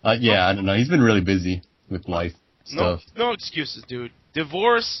 Yeah, I don't know. He's been really busy with life stuff. No excuses, dude.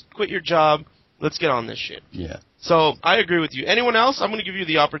 Divorce, quit your job. Let's get on this shit. Yeah. So, I agree with you. Anyone else? I'm going to give you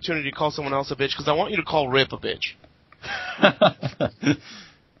the opportunity to call someone else a bitch, because I want you to call Rip a bitch.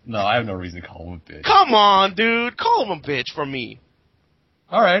 No, I have no reason to call him a bitch. Come on, dude. Call him a bitch for me.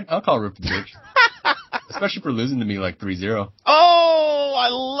 Alright, I'll call Rip a bitch. Especially for losing to me like 3-0. Oh, I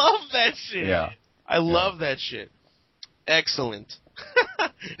love that shit. Yeah. I love that shit. Excellent.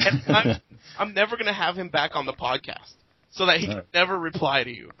 And I'm never going to have him back on the podcast so that he can never reply to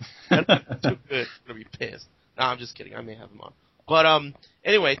you. That's too good. I'm going to be pissed. No, I'm just kidding. I may have him on. But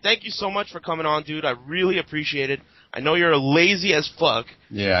anyway, thank you so much for coming on, dude. I really appreciate it. I know you're lazy as fuck.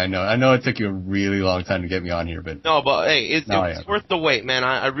 Yeah, I know. I know it took you a really long time to get me on here, but... No, but hey, it's worth the wait, man.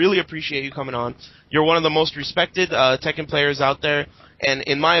 I really appreciate you coming on. You're one of the most respected Tekken players out there, and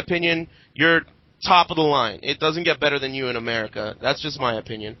in my opinion, you're top of the line. It doesn't get better than you in America. That's just my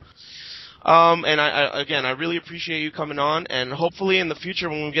opinion. And I really appreciate you coming on, and hopefully in the future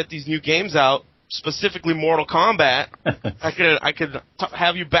when we get these new games out, specifically Mortal Kombat, I could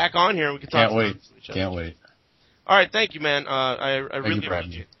have you back on here and we could talk. Can't wait. All right, thank you, man. I really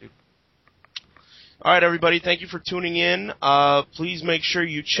appreciate it, dude. All right, everybody, thank you for tuning in. Please make sure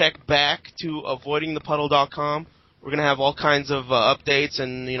you check back to avoidingthepuddle.com. We're going to have all kinds of updates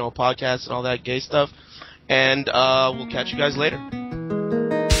and, podcasts and all that gay stuff. And we'll catch you guys later.